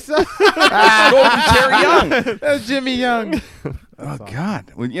from yourself. Stole from Terry Young. That's Jimmy Young. Oh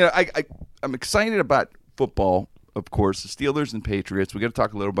God! Well, I'm excited about football. Of course, the Steelers and Patriots. We got to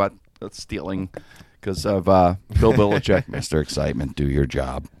talk a little about stealing because of Bill Belichick. Mr. Excitement, do your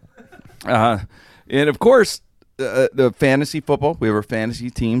job. And of course, the fantasy football. We have our fantasy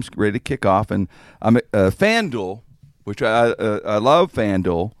teams ready to kick off, and I'm FanDuel, which I love.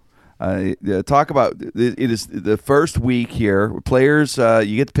 FanDuel. Talk about it is the first week here. Players,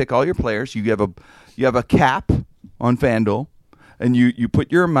 you get to pick all your players. You have a cap on FanDuel, and you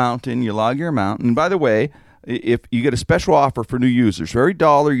put your amount in. You log your amount, and by the way, if you get a special offer for new users, for every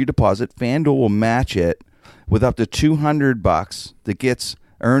dollar you deposit, FanDuel will match it with up to $200 that gets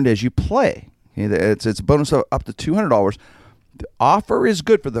earned as you play. It's a bonus of up to $200. The offer is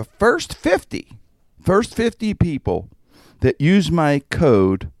good for the first 50 people that use my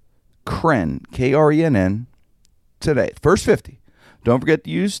code KRENN, KRENN, today. First 50. Don't forget to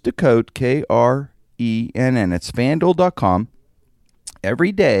use the code KRENN. It's FanDuel.com.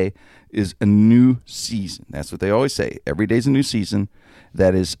 Every day is a new season. That's what they always say. Every day is a new season.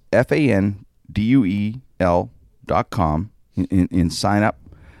 That is FanDuel.com. And sign up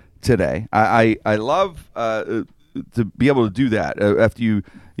today. I love to be able to do that. After you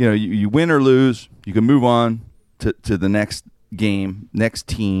win or lose, you can move on to the next game, next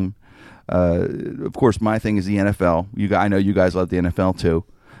team. Of course, my thing is the NFL. I know you guys love the NFL too.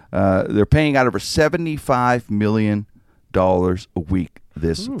 They're paying out over $75 million a week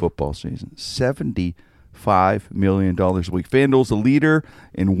this football season. $75 million a week. FanDuel's the leader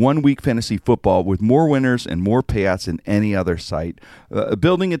in 1 week fantasy football with more winners and more payouts than any other site.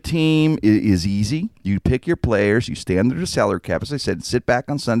 Building a team is easy. You pick your players. You stay under the salary cap, as I said, sit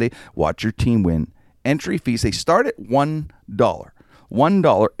back on Sunday, watch your team win. Entry fees, they start at $1.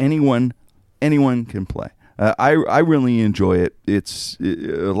 $1, anyone can play. I really enjoy it. It's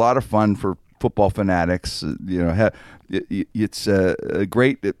a lot of fun for football fanatics. It's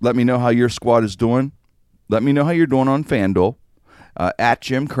great. Let me know how your squad is doing. Let me know how you're doing on FanDuel. At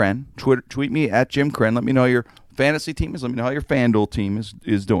Jim Krenn. Tweet me at Jim Krenn. Let me know how your fantasy team is. Let me know how your FanDuel team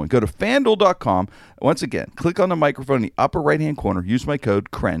is doing. Go to FanDuel.com. Once again, click on the microphone in the upper right-hand corner. Use my code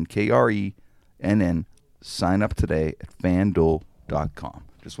KRENN, KRENN. Sign up today at FanDuel.com.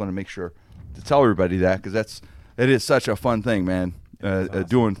 Just want to make sure to tell everybody that, because it is such a fun thing, man, awesome.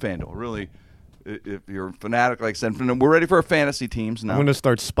 Doing FanDuel. Really, if you're a fanatic, like I said, we're ready for our fantasy teams now. I'm going to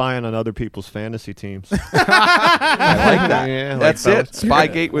start spying on other people's fantasy teams. I like that. Yeah, that's it.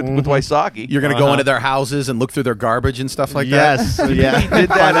 Spygate with Wysocki. You're going to go into their houses and look through their garbage and stuff like that? Yes. Yeah. He did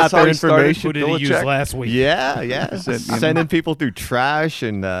that. That's how he started. Who did he use last week? Yeah. Sending people through trash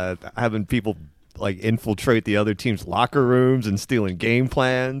and having people like infiltrate the other team's locker rooms and stealing game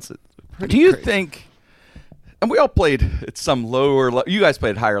plans. Do you think, and we all played at some lower you guys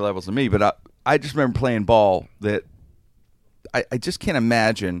played at higher levels than me, but I just remember playing ball that I just can't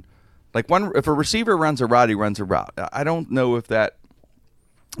imagine, like if a receiver runs a route, he runs a route. I don't know if that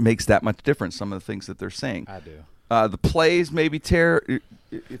makes that much difference, some of the things that they're saying. I do. The plays maybe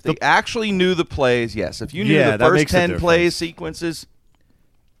if they actually knew the plays, yes. If you knew the first 10 plays sequences,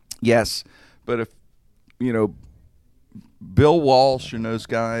 yes. But if, Bill Walsh and those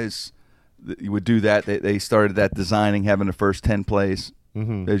guys would do that, they started that designing, having the first 10 plays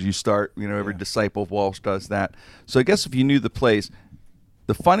as you start. Every disciple of Walsh does that. So I guess if you knew the plays,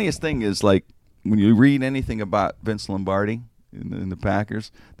 the funniest thing is, like, when you read anything about Vince Lombardi in the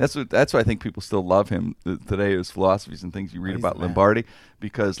Packers, that's why I think people still love him today, his philosophies and things you read about Lombardi,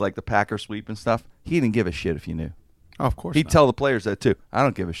 because, like, the Packer sweep and stuff, he didn't give a shit if you knew. Oh, of course He'd tell the players that, too. I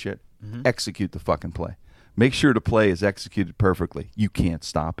don't give a shit. Execute the fucking play. Make sure the play is executed perfectly. You can't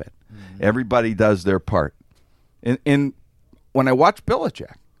stop it. Everybody does their part. And when I watch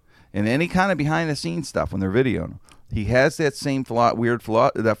Belichick and any kind of behind-the-scenes stuff when they're videoing, he has that same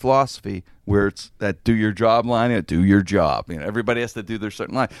that philosophy where it's that do your job line, do your job. Everybody has to do their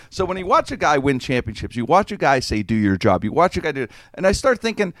certain line. So when you watch a guy win championships, you watch a guy say do your job, you watch a guy do it, and I start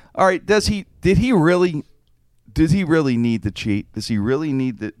thinking, all right, did he really need to cheat? Does he really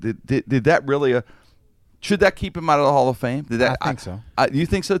need did that really should that keep him out of the Hall of Fame? I think so. You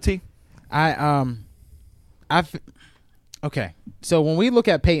think so, T? Okay. So when we look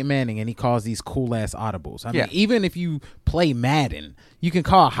at Peyton Manning and he calls these cool ass audibles, I mean, even if you play Madden, you can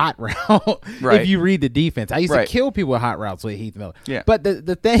call a hot route if you read the defense. I used to kill people with hot routes with Heath Miller. Yeah. But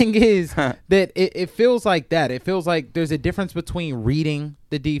the thing is that it feels like that. It feels like there's a difference between reading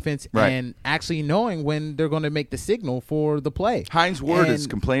the defense and actually knowing when they're going to make the signal for the play. Hines Ward has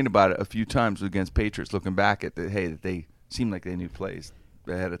complained about it a few times against Patriots, looking back at that they seemed like they knew plays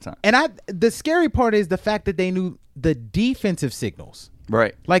ahead of time. And the scary part is the fact that they knew the defensive signals.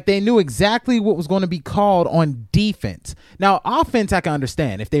 Right. Like they knew exactly what was going to be called on defense. Now, offense, I can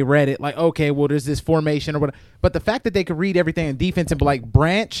understand if they read it like, okay, well, there's this formation or whatever. But the fact that they could read everything in defense and be like,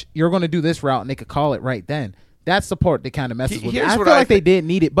 Branch, you're going to do this route, and they could call it right then. That's the part that kind of messes with me. I feel like they did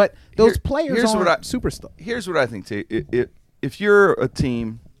need it, but those players aren't superstars. Here's what I think, T. If you're a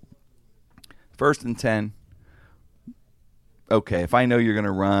team, 1st and 10, okay, if I know you're going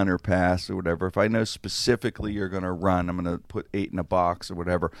to run or pass or whatever, if I know specifically you're going to run, I'm going to put 8 in a box or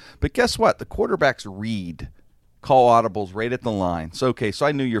whatever. But guess what? The quarterbacks call audibles right at the line. So, okay, so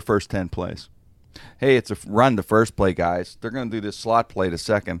I knew your first 10 plays. Hey, it's a run the first play, guys. They're going to do this slot play the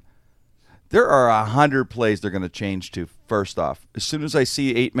second. There are 100 plays they're going to change to, first off. As soon as I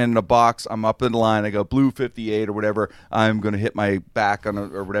see 8 men in a box, I'm up in the line. I go blue 58 or whatever. I'm going to hit my back on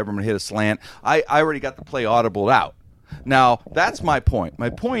or whatever. I'm going to hit a slant. I already got the play audibled out. Now, that's my point. My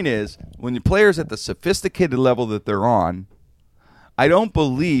point is, when the players at the sophisticated level that they're on, I don't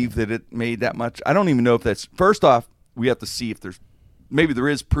believe that it made that much. I don't even know if that's. First off, we have to see if maybe there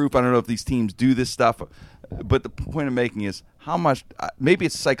is proof. I don't know if these teams do this stuff. But the point I'm making is how much. Maybe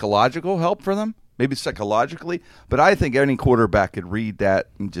it's psychological help for them. Maybe psychologically, but I think any quarterback could read that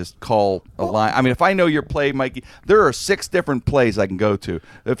and just call a line. I mean, if I know your play, Mikey, there are 6 different plays I can go to.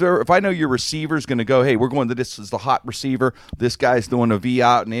 If I know your receiver's going to go, hey, we're going to this is the hot receiver. This guy's doing a V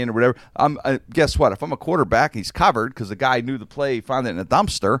out and in or whatever. Guess what? If I'm a quarterback, he's covered because the guy knew the play, he found it in a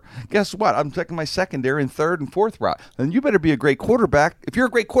dumpster. Guess what? I'm taking my secondary and 3rd and 4th route. Then you better be a great quarterback. If you're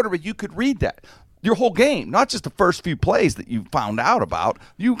a great quarterback, you could read that. Your whole game, not just the first few plays that you found out about.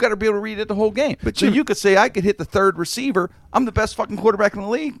 You got to be able to read it the whole game. But so you could say, I could hit the 3rd receiver. I'm the best fucking quarterback in the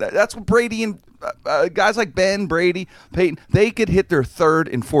league. That's what Brady and guys like Ben, Brady, Peyton, they could hit their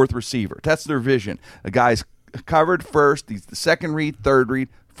 3rd and 4th receiver. That's their vision. A guy's covered first. He's the 2nd read, 3rd read,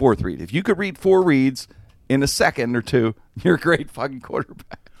 4th read. If you could read 4 reads in a second or 2, you're a great fucking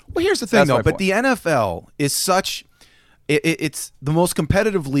quarterback. Well, here's the thing, though. But the NFL is such it's the most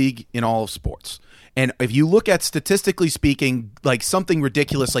competitive league in all of sports. And if you look at, statistically speaking, like something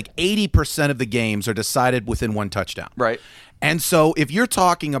ridiculous, like 80% of the games are decided within 1 touchdown. Right. And so if you're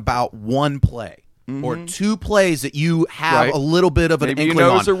talking about 1 play or 2 plays that you have a little bit of an maybe inkling on.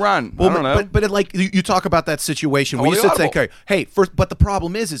 Maybe it's a run. Well, I don't know. But like you talk about that situation where you sit there, okay, hey, first, but the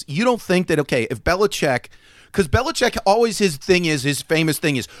problem is you don't think that, okay, if Belichick, because Belichick always his famous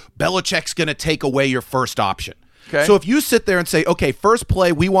thing is Belichick's going to take away your first option. Okay. So if you sit there and say, okay, first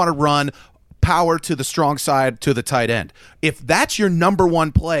play, we want to run power to the strong side to the tight end. If that's your number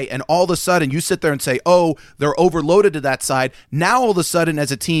 1 play and all of a sudden you sit there and say, oh, they're overloaded to that side, now all of a sudden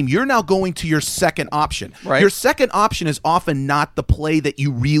as a team, you're now going to your second option. Right. Your second option is often not the play that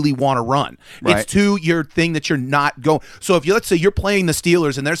you really want to run. Right. It's to your thing that you're not going. So if let's say you're playing the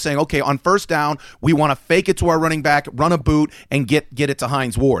Steelers and they're saying, okay, on first down, we want to fake it to our running back, run a boot, and get it to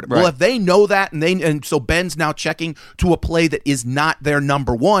Hines Ward. Right. Well, if they know that and so Ben's now checking to a play that is not their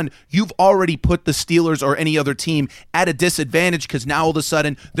number 1, you've already put the Steelers or any other team at a disadvantage because now all of a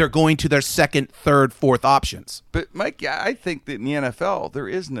sudden they're going to their 2nd, 3rd, 4th options. But, Mike, I think that in the NFL there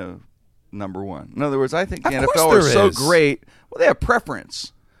is no number 1. In other words, I think the Of NFL course is there so is. great. Well, they have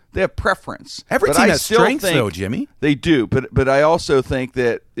preference. Every But team I has still strengths, think though, Jimmy. They do, but I also think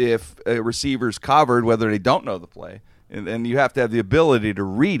that if a receiver's covered, whether they don't know the play, and you have to have the ability to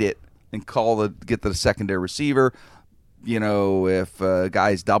read it and get to the secondary receiver. You know, if a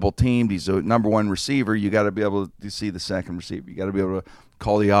guy's double teamed, he's a number 1 receiver, you got to be able to see the second receiver. You got to be able to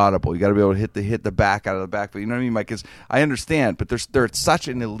call the audible. You got to be able to hit the back out of the backfield. You know what I mean, Mike? Because I understand, but they're at such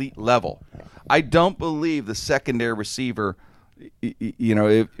an elite level. I don't believe the secondary receiver. You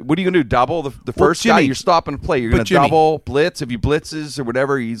know, what are you going to do? Double the first guy? You're stopping the play. You're going to double blitz. If he blitzes or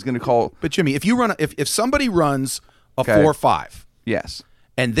whatever, he's going to call. But Jimmy, if somebody runs a 4-5, yes,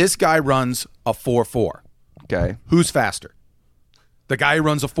 and this guy runs a 4-4. Okay. Who's faster? The guy who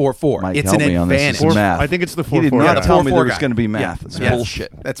runs a 4-4. Mike, it's help an me on this. advantage. This is math. I think it's the 4-4. He did not the tell me 4-4 there was guy. going to be math. Yeah. It's Yes.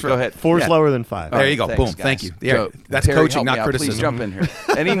 bullshit. That's Go right. ahead. 4's lower than 5. There you go. Thanks, Boom. guys. Thank you. Go. That's Terry, coaching, help not me out. criticism. Please jump in here.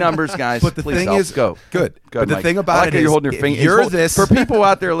 Any numbers, guys? But the please thing help. is, go. Good. Go, But the Mike. thing about I like it how is, you're holding your if fingers. you're this- For people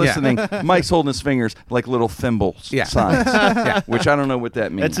out there listening, Mike's holding his fingers like little thimble signs, which I don't know what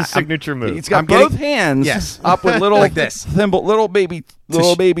that means. That's a signature move. He's got I'm getting- both hands Yes. up with little Like this. little baby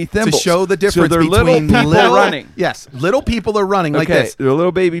thimbles to show the difference so they're between little people running. Yes, little people are running like Okay, this. they're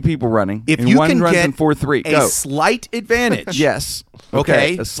little baby people running. If and you one can runs get in 4-3, a go. slight advantage, Yes.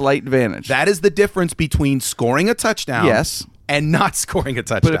 Okay. A slight advantage. that is the difference between scoring a touchdown, Yes. and not scoring a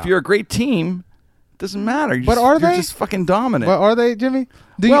touchdown. But if you're a great team, it doesn't matter. But are you're they? just fucking dominant. But are they, Jimmy?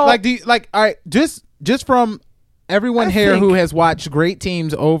 Do Well- you like? All right, just from everyone I here think- who has watched great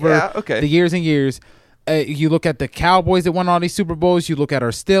teams over Yeah, okay. the years and years. You look at the Cowboys that won all these Super Bowls. You look at our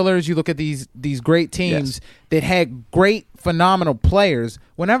Steelers. You look at these great teams that had great, phenomenal players.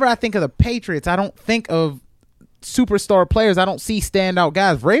 Whenever I think of the Patriots, I don't think of superstar players. I don't see standout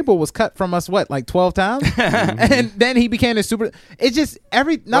guys. Vrabel was cut from us like 12 times, and then he became a super. It's just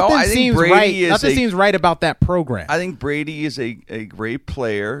nothing I think seems Brady right. is Nothing seems right about that program. I think Brady is a great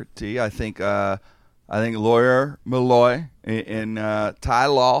player. I think Lawyer Malloy and Ty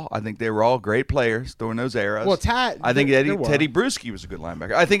Law. I think they were all great players during those eras. Well, I think Teddy Bruschi was a good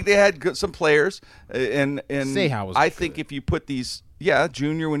linebacker. I think they had some players, and Seahawks was I good. think if you put these,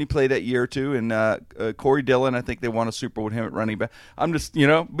 Junior when he played that year or two, and Corey Dillon, I think they won a Super Bowl with him at running back. I'm just,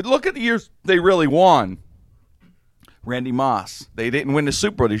 but look at the years they really won. Randy Moss, they didn't win the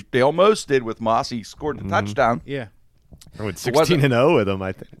Super Bowl. They almost did with Moss. He scored the touchdown. Yeah. I went 16-0 with them,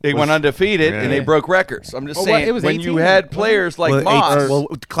 I think. They went undefeated, and they broke records. I'm just saying, when 18, you had players like Moss.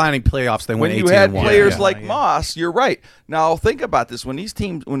 Declining playoffs, they went 18-1. When you had players like Moss, you're right. Now, think about this. When these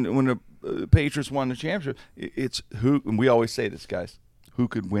teams, when the Patriots won the championship, it's who, and we always say this, guys, who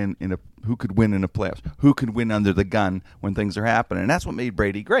could win in the playoffs? Who could win under the gun when things are happening? And that's what made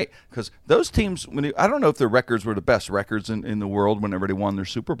Brady great, because those teams, I don't know if their records were the best records in the world whenever they won their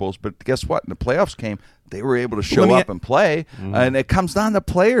Super Bowls, but guess what? When the playoffs came, they were able to show up and play, and it comes down to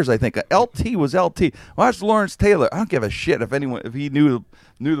players, I think. LT was LT. Watch Lawrence Taylor. I don't give a shit if he knew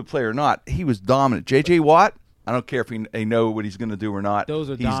the player or not. He was dominant. J.J. Watt, I don't care if they know what he's going to do or not. Those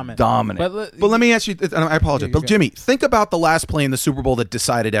are dominant. But let me ask you, and I apologize, but Jimmy, think about the last play in the Super Bowl that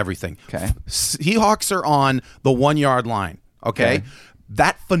decided everything. Okay. Seahawks are on the 1 yard line. Okay.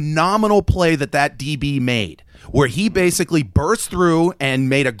 That phenomenal play that DB made, where he basically burst through and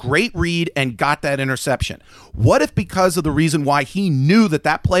made a great read and got that interception. What if, because of the reason why he knew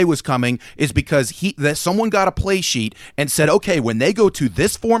that play was coming, is because that someone got a play sheet and said, okay, when they go to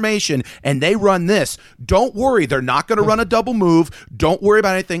this formation and they run this, don't worry, they're not going to run a double move. Don't worry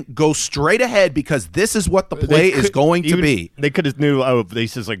about anything. Go straight ahead, because this is what the play is going to be. They could have knew,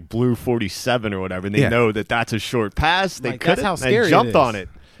 this is like blue 47 or whatever, and they know that's a short pass. They could have jumped on it.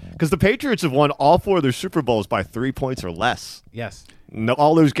 Because the Patriots have won all 4 of their Super Bowls by 3 points or less. Yes. No,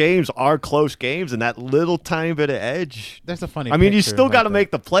 all those games are close games, and that little tiny bit of edge. That's a funny. I mean, you still got to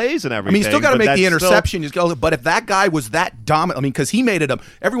make the plays and everything. I mean, you still got to make the interception. But if that guy was that dominant, because he made it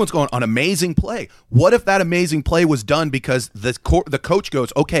everyone's going an amazing play. What if that amazing play was done because the coach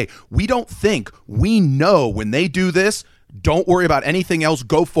goes, okay, we know when they do this, don't worry about anything else.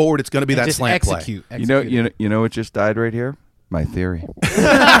 Go forward. It's going to be that slant play. You know what just died right here? My theory. This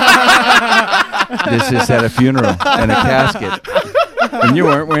is at a funeral and a casket, and you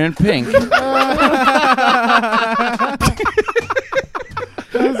weren't wearing pink. That's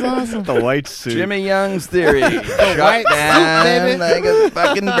awesome. The white suit. Jimmy Young's theory. Shot down like a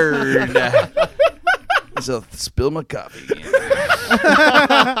fucking bird. So spill my coffee.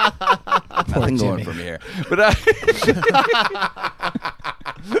 Nothing going from here. But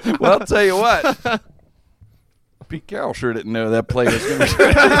well, I'll tell you what. Pete Carroll sure didn't know that play was going to be.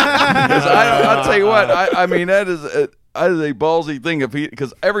 I'll tell you what. I mean, that is a ballsy thing.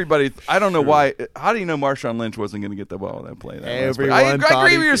 Because everybody, I don't know why. How do you know Marshawn Lynch wasn't going to get the ball in that play? I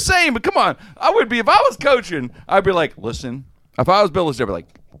agree with you're saying, but come on. I would be, if I was coaching, I'd be like, listen. If I was Bill Belichick, I'd be like,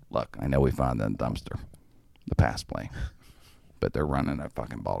 look, I know we found that dumpster, the pass play. But they're running that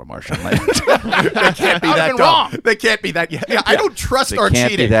fucking ball to Marshawn Lynch. They can't be that dumb. They can't be that. Yeah, I don't trust our cheating. They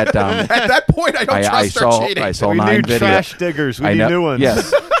can't be that dumb. At that point, I don't trust our cheating. I saw we 9 need videos. Trash diggers. We need new ones.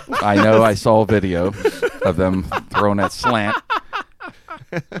 Yes, I know. I saw a video of them throwing that slant.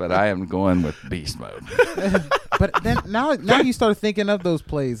 But I am going with beast mode. But then now you start thinking of those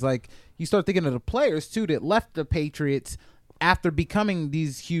plays. Like, you start thinking of the players too that left the Patriots after becoming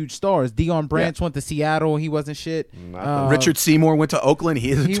these huge stars. Deion Branch went to Seattle. He wasn't shit. Richard Seymour went to Oakland.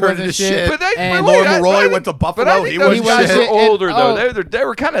 He turned into shit. But Lauren Leroy went to Buffalo. He wasn't shit. Older, though. They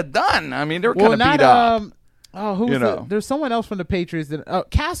were kind of done. I mean, they were kind of beat up. There's someone else from the Patriots that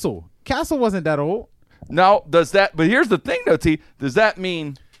Castle. Castle wasn't that old. No, but here's the thing, though, T. Does that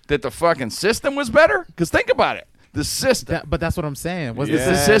mean that the fucking system was better? Because think about it. The system. But that's what I'm saying. Is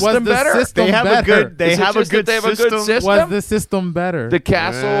the system better? They have a good system. Was the system better? The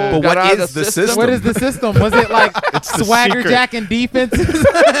Castle. But what is the system? What is the system? Was it like swagger jacking defenses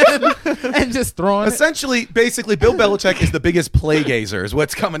and just throwing Essentially, basically, Bill Belichick is the biggest play gazer is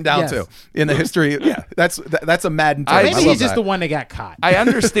what's coming down to in the history. Yeah, that's a Madden term. Maybe he's just the one that got caught. I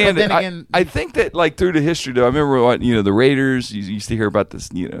understand it. I think that, like, through the history, though, I remember the Raiders, you used to hear about this,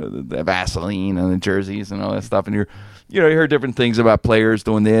 the Vaseline and the jerseys and all that stuff, and you hear different things about players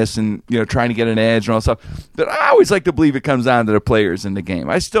doing this and, trying to get an edge and all that stuff. But I always like to believe it comes down to the players in the game.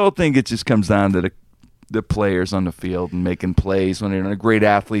 I still think it just comes down to the players on the field and making plays when they're great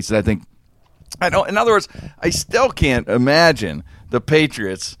athletes. And in other words, I still can't imagine the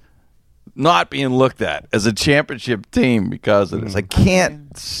Patriots not being looked at as a championship team because of this. I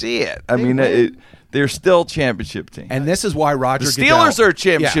can't see it. I mean, they're still championship team. And this is why Roger The Steelers are a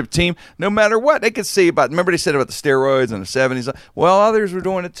championship team no matter what. They could say remember they said about the steroids in the 70s? Well, others were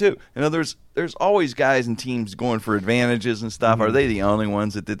doing it too. In other words, there's always guys and teams going for advantages and stuff. Mm-hmm. Are they the only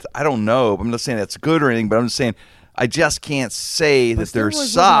ones that did? I don't know. I'm not saying that's good or anything, but I'm just saying I just can't say that they're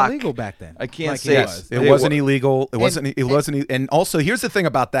sock. Wasn't illegal back then. I can't say it wasn't illegal. It wasn't. And also, here's the thing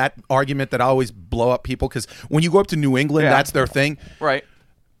about that argument that I always blow up people, because when you go up to New England, that's their thing. Right.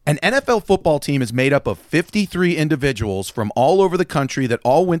 An NFL football team is made up of 53 individuals from all over the country that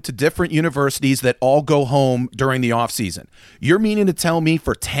all went to different universities that all go home during the offseason. You're meaning to tell me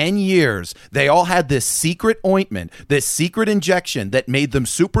for 10 years they all had this secret ointment, this secret injection that made them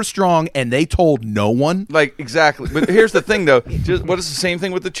super strong, and they told no one? Like, exactly. But here's the thing, though. What is the same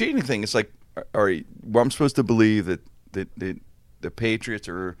thing with the cheating thing? It's like, I'm supposed to believe that the Patriots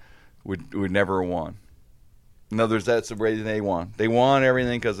would never have won. In other words, that's the way they won. They won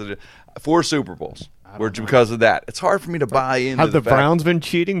everything because of 4 Super Bowls. Because of that. It's hard for me to buy into Have the Browns been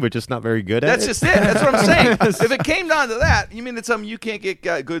cheating, but just not very good at it? That's just it. That's what I'm saying. If it came down to that, you mean it's something you can't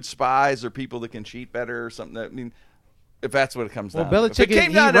get good spies or people that can cheat better or something? If that's what it comes down to. If it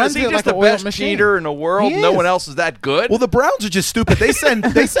came down to, is he just the best cheater in the world? No one else is that good? Well, the Browns are just stupid. They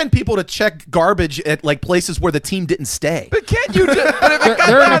send people to check garbage at like places where the team didn't stay. But can't you just?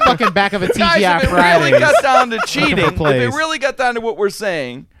 They're in the fucking back of a TGI Fridays. If it really got down to cheating, if it really got down to what we're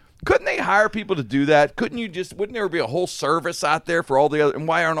saying, couldn't they hire people to do that? Wouldn't there be a whole service out there for all the other? And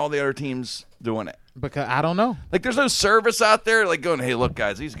why aren't all the other teams doing it? Because I don't know. Like, there's no service out there like going, hey, look,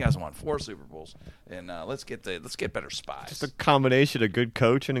 guys, these guys won 4 Super Bowls, and let's get better spies. Just a combination of good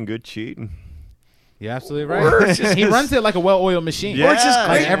coaching and good cheating. You're absolutely right. He runs it like a well-oiled machine. Yeah, it's just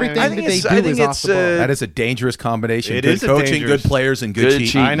like everything that they do is off the ball. That is a dangerous combination. It good is coaching, good players, and good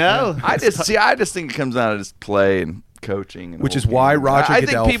cheating. I know. I just think it comes down to just play and coaching, and which is why Roger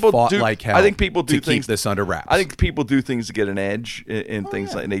Goodell fought like hell. I think people do to keep this under wraps. I think people do things to get an edge in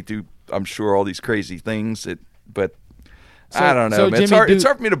things like, and they do. I'm sure all these crazy things, but I don't know. So man. It's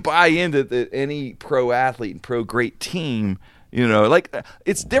hard for me to buy into any pro athlete and pro great team. Like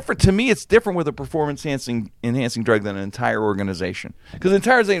it's different to me. It's different with a performance enhancing drug than an entire organization, because the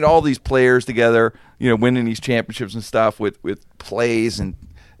entire organization, all these players together, winning these championships and stuff with plays and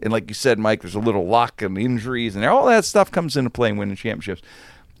like you said, Mike, there's a little luck and injuries and all that stuff comes into play in winning championships.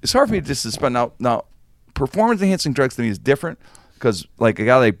 It's hard for me just to spend now. Performance enhancing drugs to me is different. Because, like, a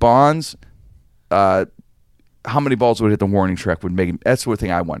guy like Bonds, how many balls would hit the warning track would make him? That's the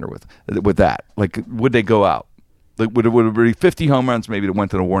thing I wonder with that. Like, would they go out? Like, would it be 50 home runs maybe that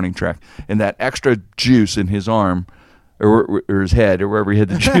went to the warning track, and that extra juice in his arm or his head or wherever he had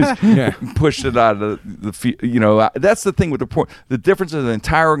the juice pushed it out of the field? That's the thing with the difference of the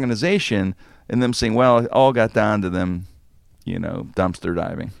entire organization and them saying, well, it all got down to them, dumpster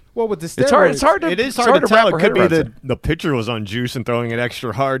diving. Well, with the steroids, it's hard to tell. It could be that the pitcher was on juice and throwing it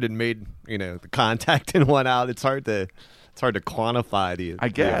extra hard and made the contact and went out. It's hard to quantify the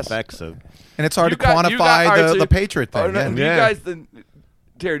effects of, and it's hard to quantify the Patriot thing. You guys,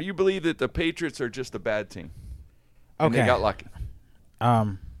 Terry, do you believe that the Patriots are just a bad team? And they got lucky.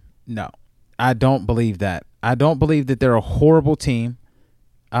 No, I don't believe that. I don't believe that they're a horrible team.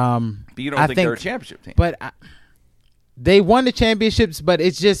 But you don't think they're a championship team? But they won the championships, but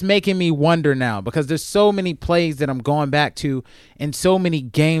it's just making me wonder now, because there's so many plays that I'm going back to and so many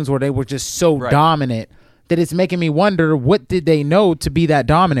games where they were just so dominant that it's making me wonder, what did they know to be that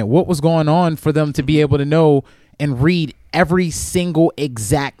dominant? What was going on for them to be able to know and read every single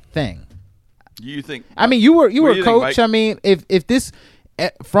exact thing? You think? I mean, you were a coach. Think, I mean, if this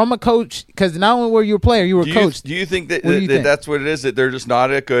from a coach, because not only were you a player, you were a coach. Do you think that that's what it is? That they're just not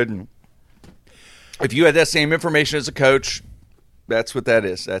that good? And if you had that same information as a coach, that's what that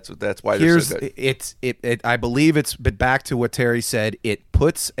is. That's why they're so good. I believe it's, but back to what Terry said, it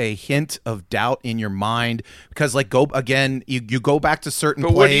puts a hint of doubt in your mind, because you go back to certain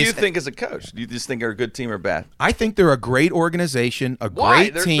plays. But what do you think as a coach? Do you just think they're a good team or bad? I think they're a great organization,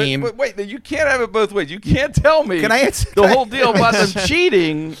 great team. But wait, you can't have it both ways. You can't tell me the whole deal about them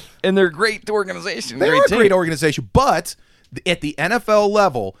cheating and they're a great organization. They're a great organization, but at the NFL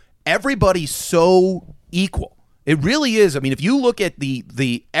level, everybody's so equal. It really is. I mean, if you look at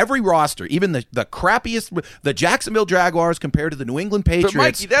the every roster, even the crappiest, the Jacksonville Jaguars compared to the New England Patriots. But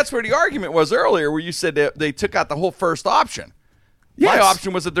Mikey, that's where the argument was earlier, where you said that they took out the whole first option. Yes. My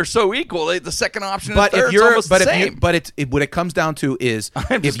option was that they're so equal. The second option and third is almost the same. What it comes down to is,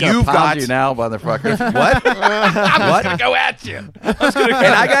 if you've got you now, motherfucker. What? I'm going to go at you. And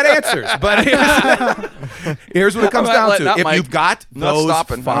I got answers. But here's what it comes down to. If you've got those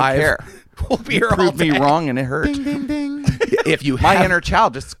five. We'll be here all day. Me wrong, and it hurt. Ding, ding, ding. My inner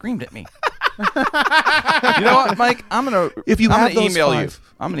child just screamed at me. You know what, Mike? I'm gonna email you.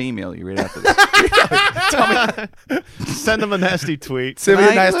 I'm gonna email you right after this. Send them a nasty tweet. Send me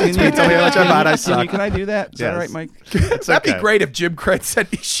a nasty tweet. Tell me how much I'm bad I suck. Can I do that? Is that all right, Mike? That'd be great if Jim Craig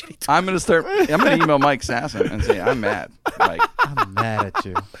sent me shit. I'm gonna email Mike Sasson and say I'm mad. Like, I'm mad at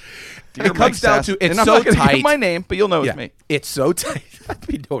you. It comes down to it's so tight. Give my name, but you'll know it's me. It's so tight.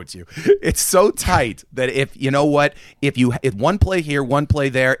 We know it's you. It's so tight that if one play here, one play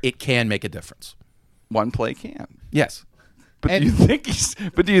there, it can make a difference. One play can. Yes. But do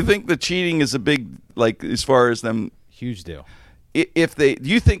you think the cheating is a big, like, as far as them? Huge deal. Do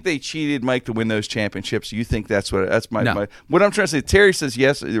you think they cheated, Mike, to win those championships? You think that's what my what I'm trying to say? Terry says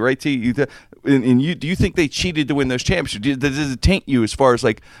yes, right? T, do you think they cheated to win those championships? Does it taint you as far as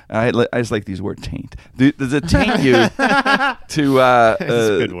like I just like these words taint? Does it taint you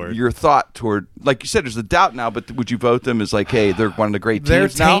to your thought toward, like you said, there's a doubt now, but would you vote them as like, hey, they're one of the great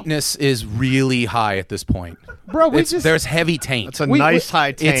teams now? Their taintness is really high at this point. Bro, there's heavy taint. It's a nice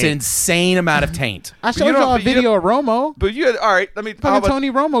high taint. It's insane amount of taint. I showed y'all a video of Romo. But you had, all right, let me.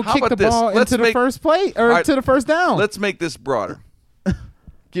 Tony Romo kicked the ball into the first play or to the first down. Let's make this broader.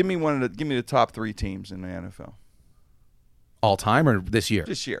 Give me the top 3 teams in the NFL. All time or this year?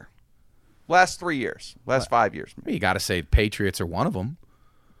 This year. Last 3 years. Last 5 years. You got to say Patriots are one of them.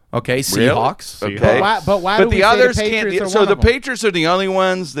 Okay, Seahawks. Really? Okay. But why do we say the Patriots are one of them? Patriots are the only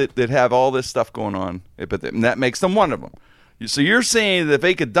ones that have all this stuff going on, but that makes them one of them. So you're saying that if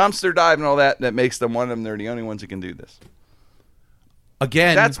they could dumpster dive and all that makes them one of them. They're the only ones that can do this.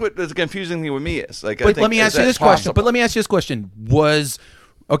 Again, that's what the confusing thing with me is. Like, let me ask you this question.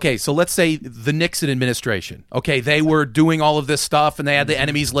 Okay, so let's say the Nixon administration. Okay, they were doing all of this stuff, and they had the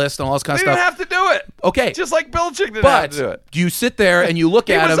enemies list and all this kind of stuff. They didn't have to do it. Okay. Just like Belichick didn't have to do it. You sit there and you look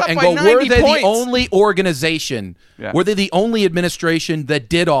at them and go, were they the only organization, were they the only administration that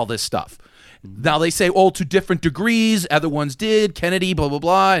did all this stuff? Now, they say, to different degrees, other ones did, Kennedy, blah, blah,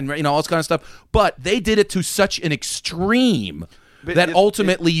 blah, and all this kind of stuff. But they did it to such an extreme that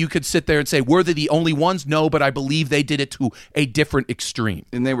ultimately you could sit there and say, were they the only ones? No, but I believe they did it to a different extreme.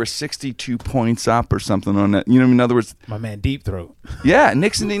 And they were 62 points up or something on that. In other words. My man, Deep Throat. Yeah,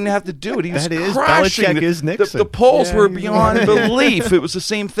 Nixon didn't have to do it. He was crushing. Belichick is Nixon. The polls were beyond belief. It was the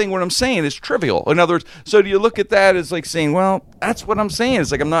same thing. What I'm saying is trivial. In other words, so do you look at that as like saying, well, that's what I'm saying.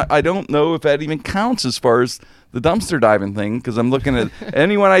 It's like I don't know if that even counts as far as the dumpster diving thing, because I'm looking at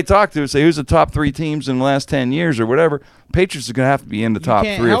anyone I talk to say who's the top 3 teams in the last 10 years or whatever. Patriots are going to have to be in the top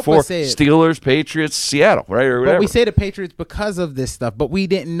 3 or 4. Steelers, Patriots, Seattle, right, or whatever. But we say the Patriots because of this stuff, but we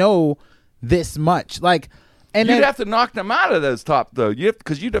didn't know this much. Like, and you'd have to knock them out of those top though.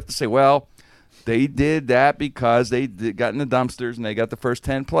 Because you'd have to say, well, they did that because they got in the dumpsters and they got the first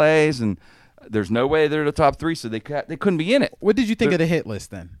 10 plays, and there's no way they're the top 3, so they couldn't be in it. What did you think of the hit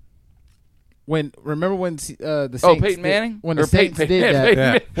list then? Remember when the Saints Peyton Manning? When the Saints did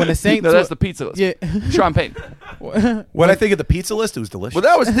that. When the Saints that's the pizza list. Yeah. Sean Payton. When I think of the pizza list, it was delicious. Well,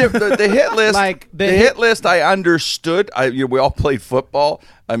 that was different. The hit list. The hit list, I understood. We all played football.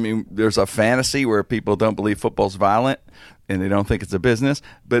 I mean, there's a fantasy where people don't believe football's violent and they don't think it's a business,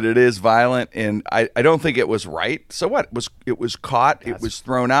 but it is violent, and I don't think it was right. So what? It was caught. It was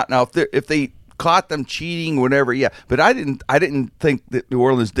thrown out. Now, if they caught them cheating, whatever, but I didn't think that New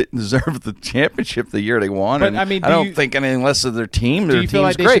Orleans didn't deserve the championship the year they won. But I mean, I don't think anything less of their team. Do you feel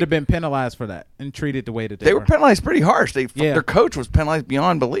like they should have been penalized for that and treated the way that they were penalized pretty harsh? Their coach was penalized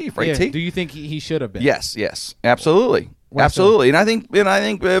beyond belief, right? Yeah. Do you think he should have been? Yes, absolutely, absolutely. And I think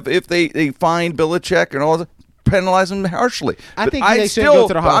if they find Belichick and all that, penalize them harshly. I think they should go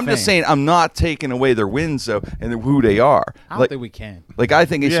to the Hall of Fame. I'm just saying, I'm not taking away their wins though, and who they are. I don't think we can. Like, I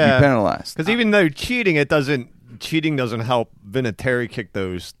think it should be penalized. Because even though cheating doesn't help Vinatieri kick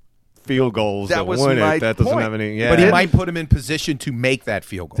those field goals that win it. That doesn't have any. Yeah. But he might put him in position to make that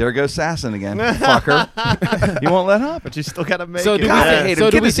field goal. There goes Sasson again, fucker. You won't let up, but you still got to make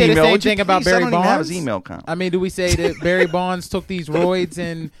it. Do we say the same thing about Barry Bonds? Have his email account. I mean, do we say that Barry Bonds took these roids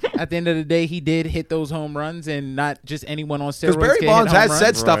and at the end of the day he did hit those home runs and not just anyone on steroids? Because Barry Bonds has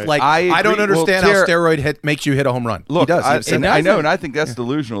said stuff like, I don't understand how steroid makes you hit a home run. Look, he does. I know, and I think that's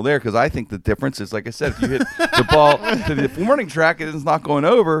delusional there, because I think the difference is, like I said, if you hit the ball to the warning track and it's not going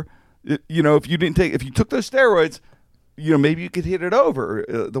over. If you took those steroids, maybe you could hit it over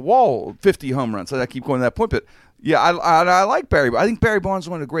the wall, 50 home runs. So I keep going to that point, but I like Barry. I think Barry Bonds is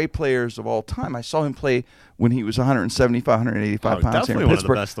one of the great players of all time. I saw him play when he was 175, 185 pounds here in Pittsburgh. One of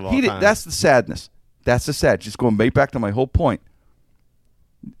the best of all time. That's the sadness. That's the sad. Just going back to my whole point.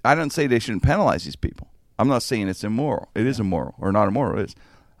 I don't say they shouldn't penalize these people. I'm not saying it's immoral. It is immoral, or not immoral. It is.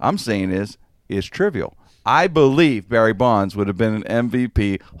 I'm saying is trivial. I believe Barry Bonds would have been an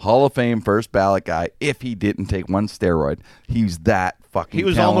MVP, Hall of Fame, first ballot guy if he didn't take one steroid. He's that fucking He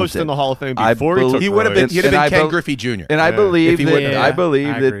was talented. almost in the Hall of Fame before he took. He would have been. He'd have been Ken Griffey Jr. And I believe that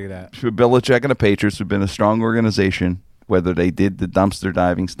that Belichick and the Patriots have been a strong organization, whether they did the dumpster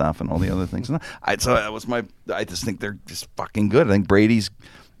diving stuff and all the other things. So that was I just think they're just fucking good. I think Brady's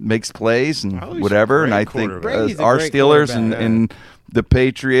makes plays and whatever. And I think our Steelers and the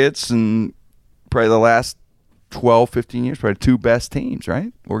Patriots and probably the last 12, 15 years, probably two best teams,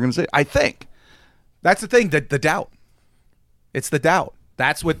 right? Organization, I think. That's the thing, the doubt. It's the doubt.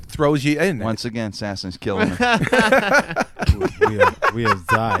 That's what throws you in. Once again, Sassen's killing me. we have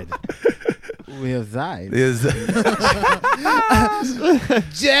died. We have died.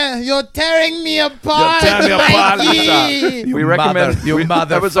 You're tearing me apart. We recommend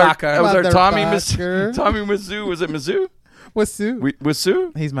that was our Tommy Mizzou. Was it Mizzou?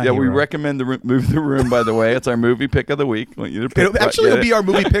 Wasu? He's my hero. We recommend the movie The Room, by the way. It's our movie pick of the week. It'll be our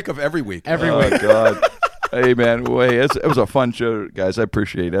movie pick of every week. Oh, God. Hey, man. It was a fun show, guys. I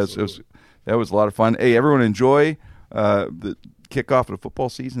appreciate it. That was a lot of fun. Hey, everyone enjoy the kickoff of the football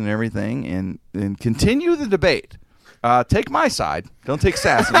season and everything, and continue the debate. Take my side. Don't take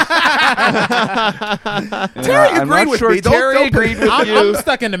Sassen. Terry agreed with me. Terry agreed with you. I'm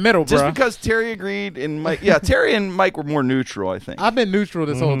stuck in the middle, bro. Just because Terry agreed and Mike. Yeah, Terry and Mike were more neutral, I think. I've been neutral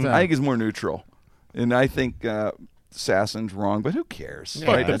this whole time. I think he's more neutral. And I think Sassen's wrong, but who cares? Yeah,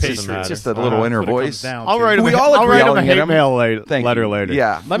 right? It's just a little inner voice. I'll write him a hate mail letter later.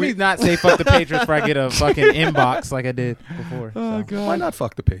 Yeah. Let me not say fuck the Patriots before I get a fucking inbox like I did before. Oh, God. Why not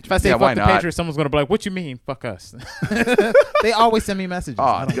fuck the Patriots? If I say fuck the Patriots, someone's going to be like, what you mean? Fuck us. They always send me messages.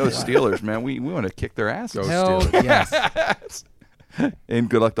 Oh, go Steelers, man. We want to kick their asses. Hell yes. And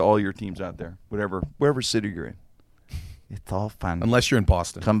good luck to all your teams out there, wherever city you're in. It's all fun. Unless you're in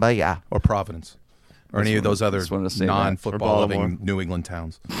Boston. Kumbaya. Or Providence. Or any of those other non-football loving New England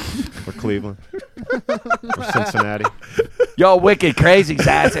towns. Or Cleveland. Or Cincinnati. Y'all wicked crazy,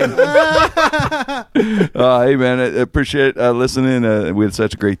 Sassen. Hey, man, I appreciate listening. We had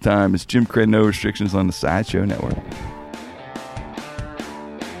such a great time. It's Jim Crenn, No Restrictions on the Sideshow Network.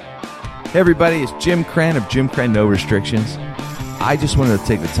 Hey, everybody, it's Jim Crenn of Jim Crenn, No Restrictions. I just wanted to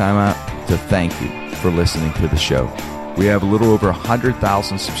take the time out to thank you for listening to the show. We have a little over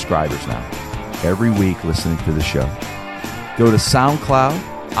 100,000 subscribers now. Every week listening to the show. Go to SoundCloud,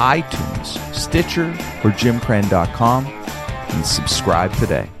 iTunes, Stitcher, or jimcrenn.com and subscribe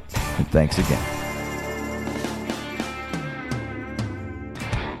today. And thanks again.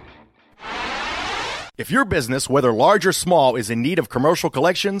 If your business, whether large or small, is in need of commercial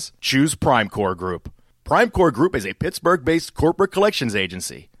collections, choose Primecore Group. Primecore Group is a Pittsburgh-based corporate collections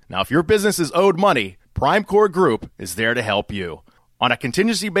agency. Now, if your business is owed money, Primecore Group is there to help you. On a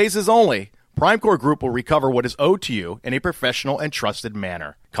contingency basis only, Primecore Group will recover what is owed to you in a professional and trusted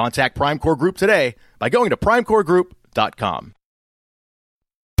manner. Contact Primecore Group today by going to primecoregroup.com.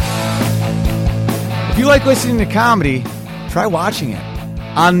 If you like listening to comedy, try watching it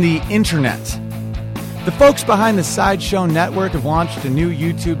on the internet. The folks behind the Sideshow Network have launched a new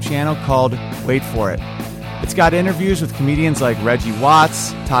YouTube channel called Wait For It. It's got interviews with comedians like Reggie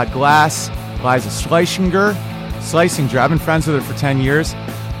Watts, Todd Glass, Liza Schlesinger. I've been friends with her for 10 years.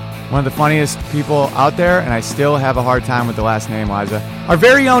 One of the funniest people out there, and I still have a hard time with the last name, Liza. Our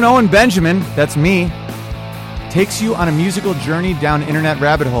very own Owen Benjamin, that's me, takes you on a musical journey down internet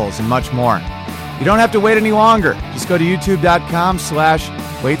rabbit holes and much more. You don't have to wait any longer. Just go to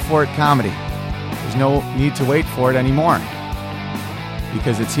youtube.com/waitforitcomedy. There's no need to wait for it anymore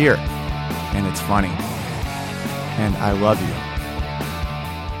because it's here, and it's funny, and I love you.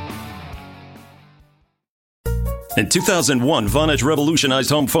 In 2001, Vonage revolutionized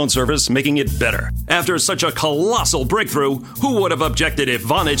home phone service, making it better. After such a colossal breakthrough, who would have objected if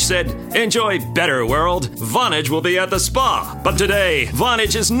Vonage said, "Enjoy better, world. Vonage will be at the spa." But today,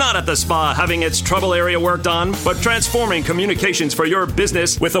 Vonage is not at the spa having its trouble area worked on, but transforming communications for your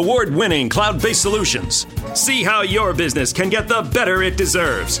business with award-winning cloud-based solutions. See how your business can get the better it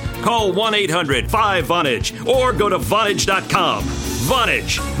deserves. Call 1-800-5-VONAGE or go to Vonage.com.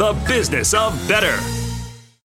 Vonage, the business of better.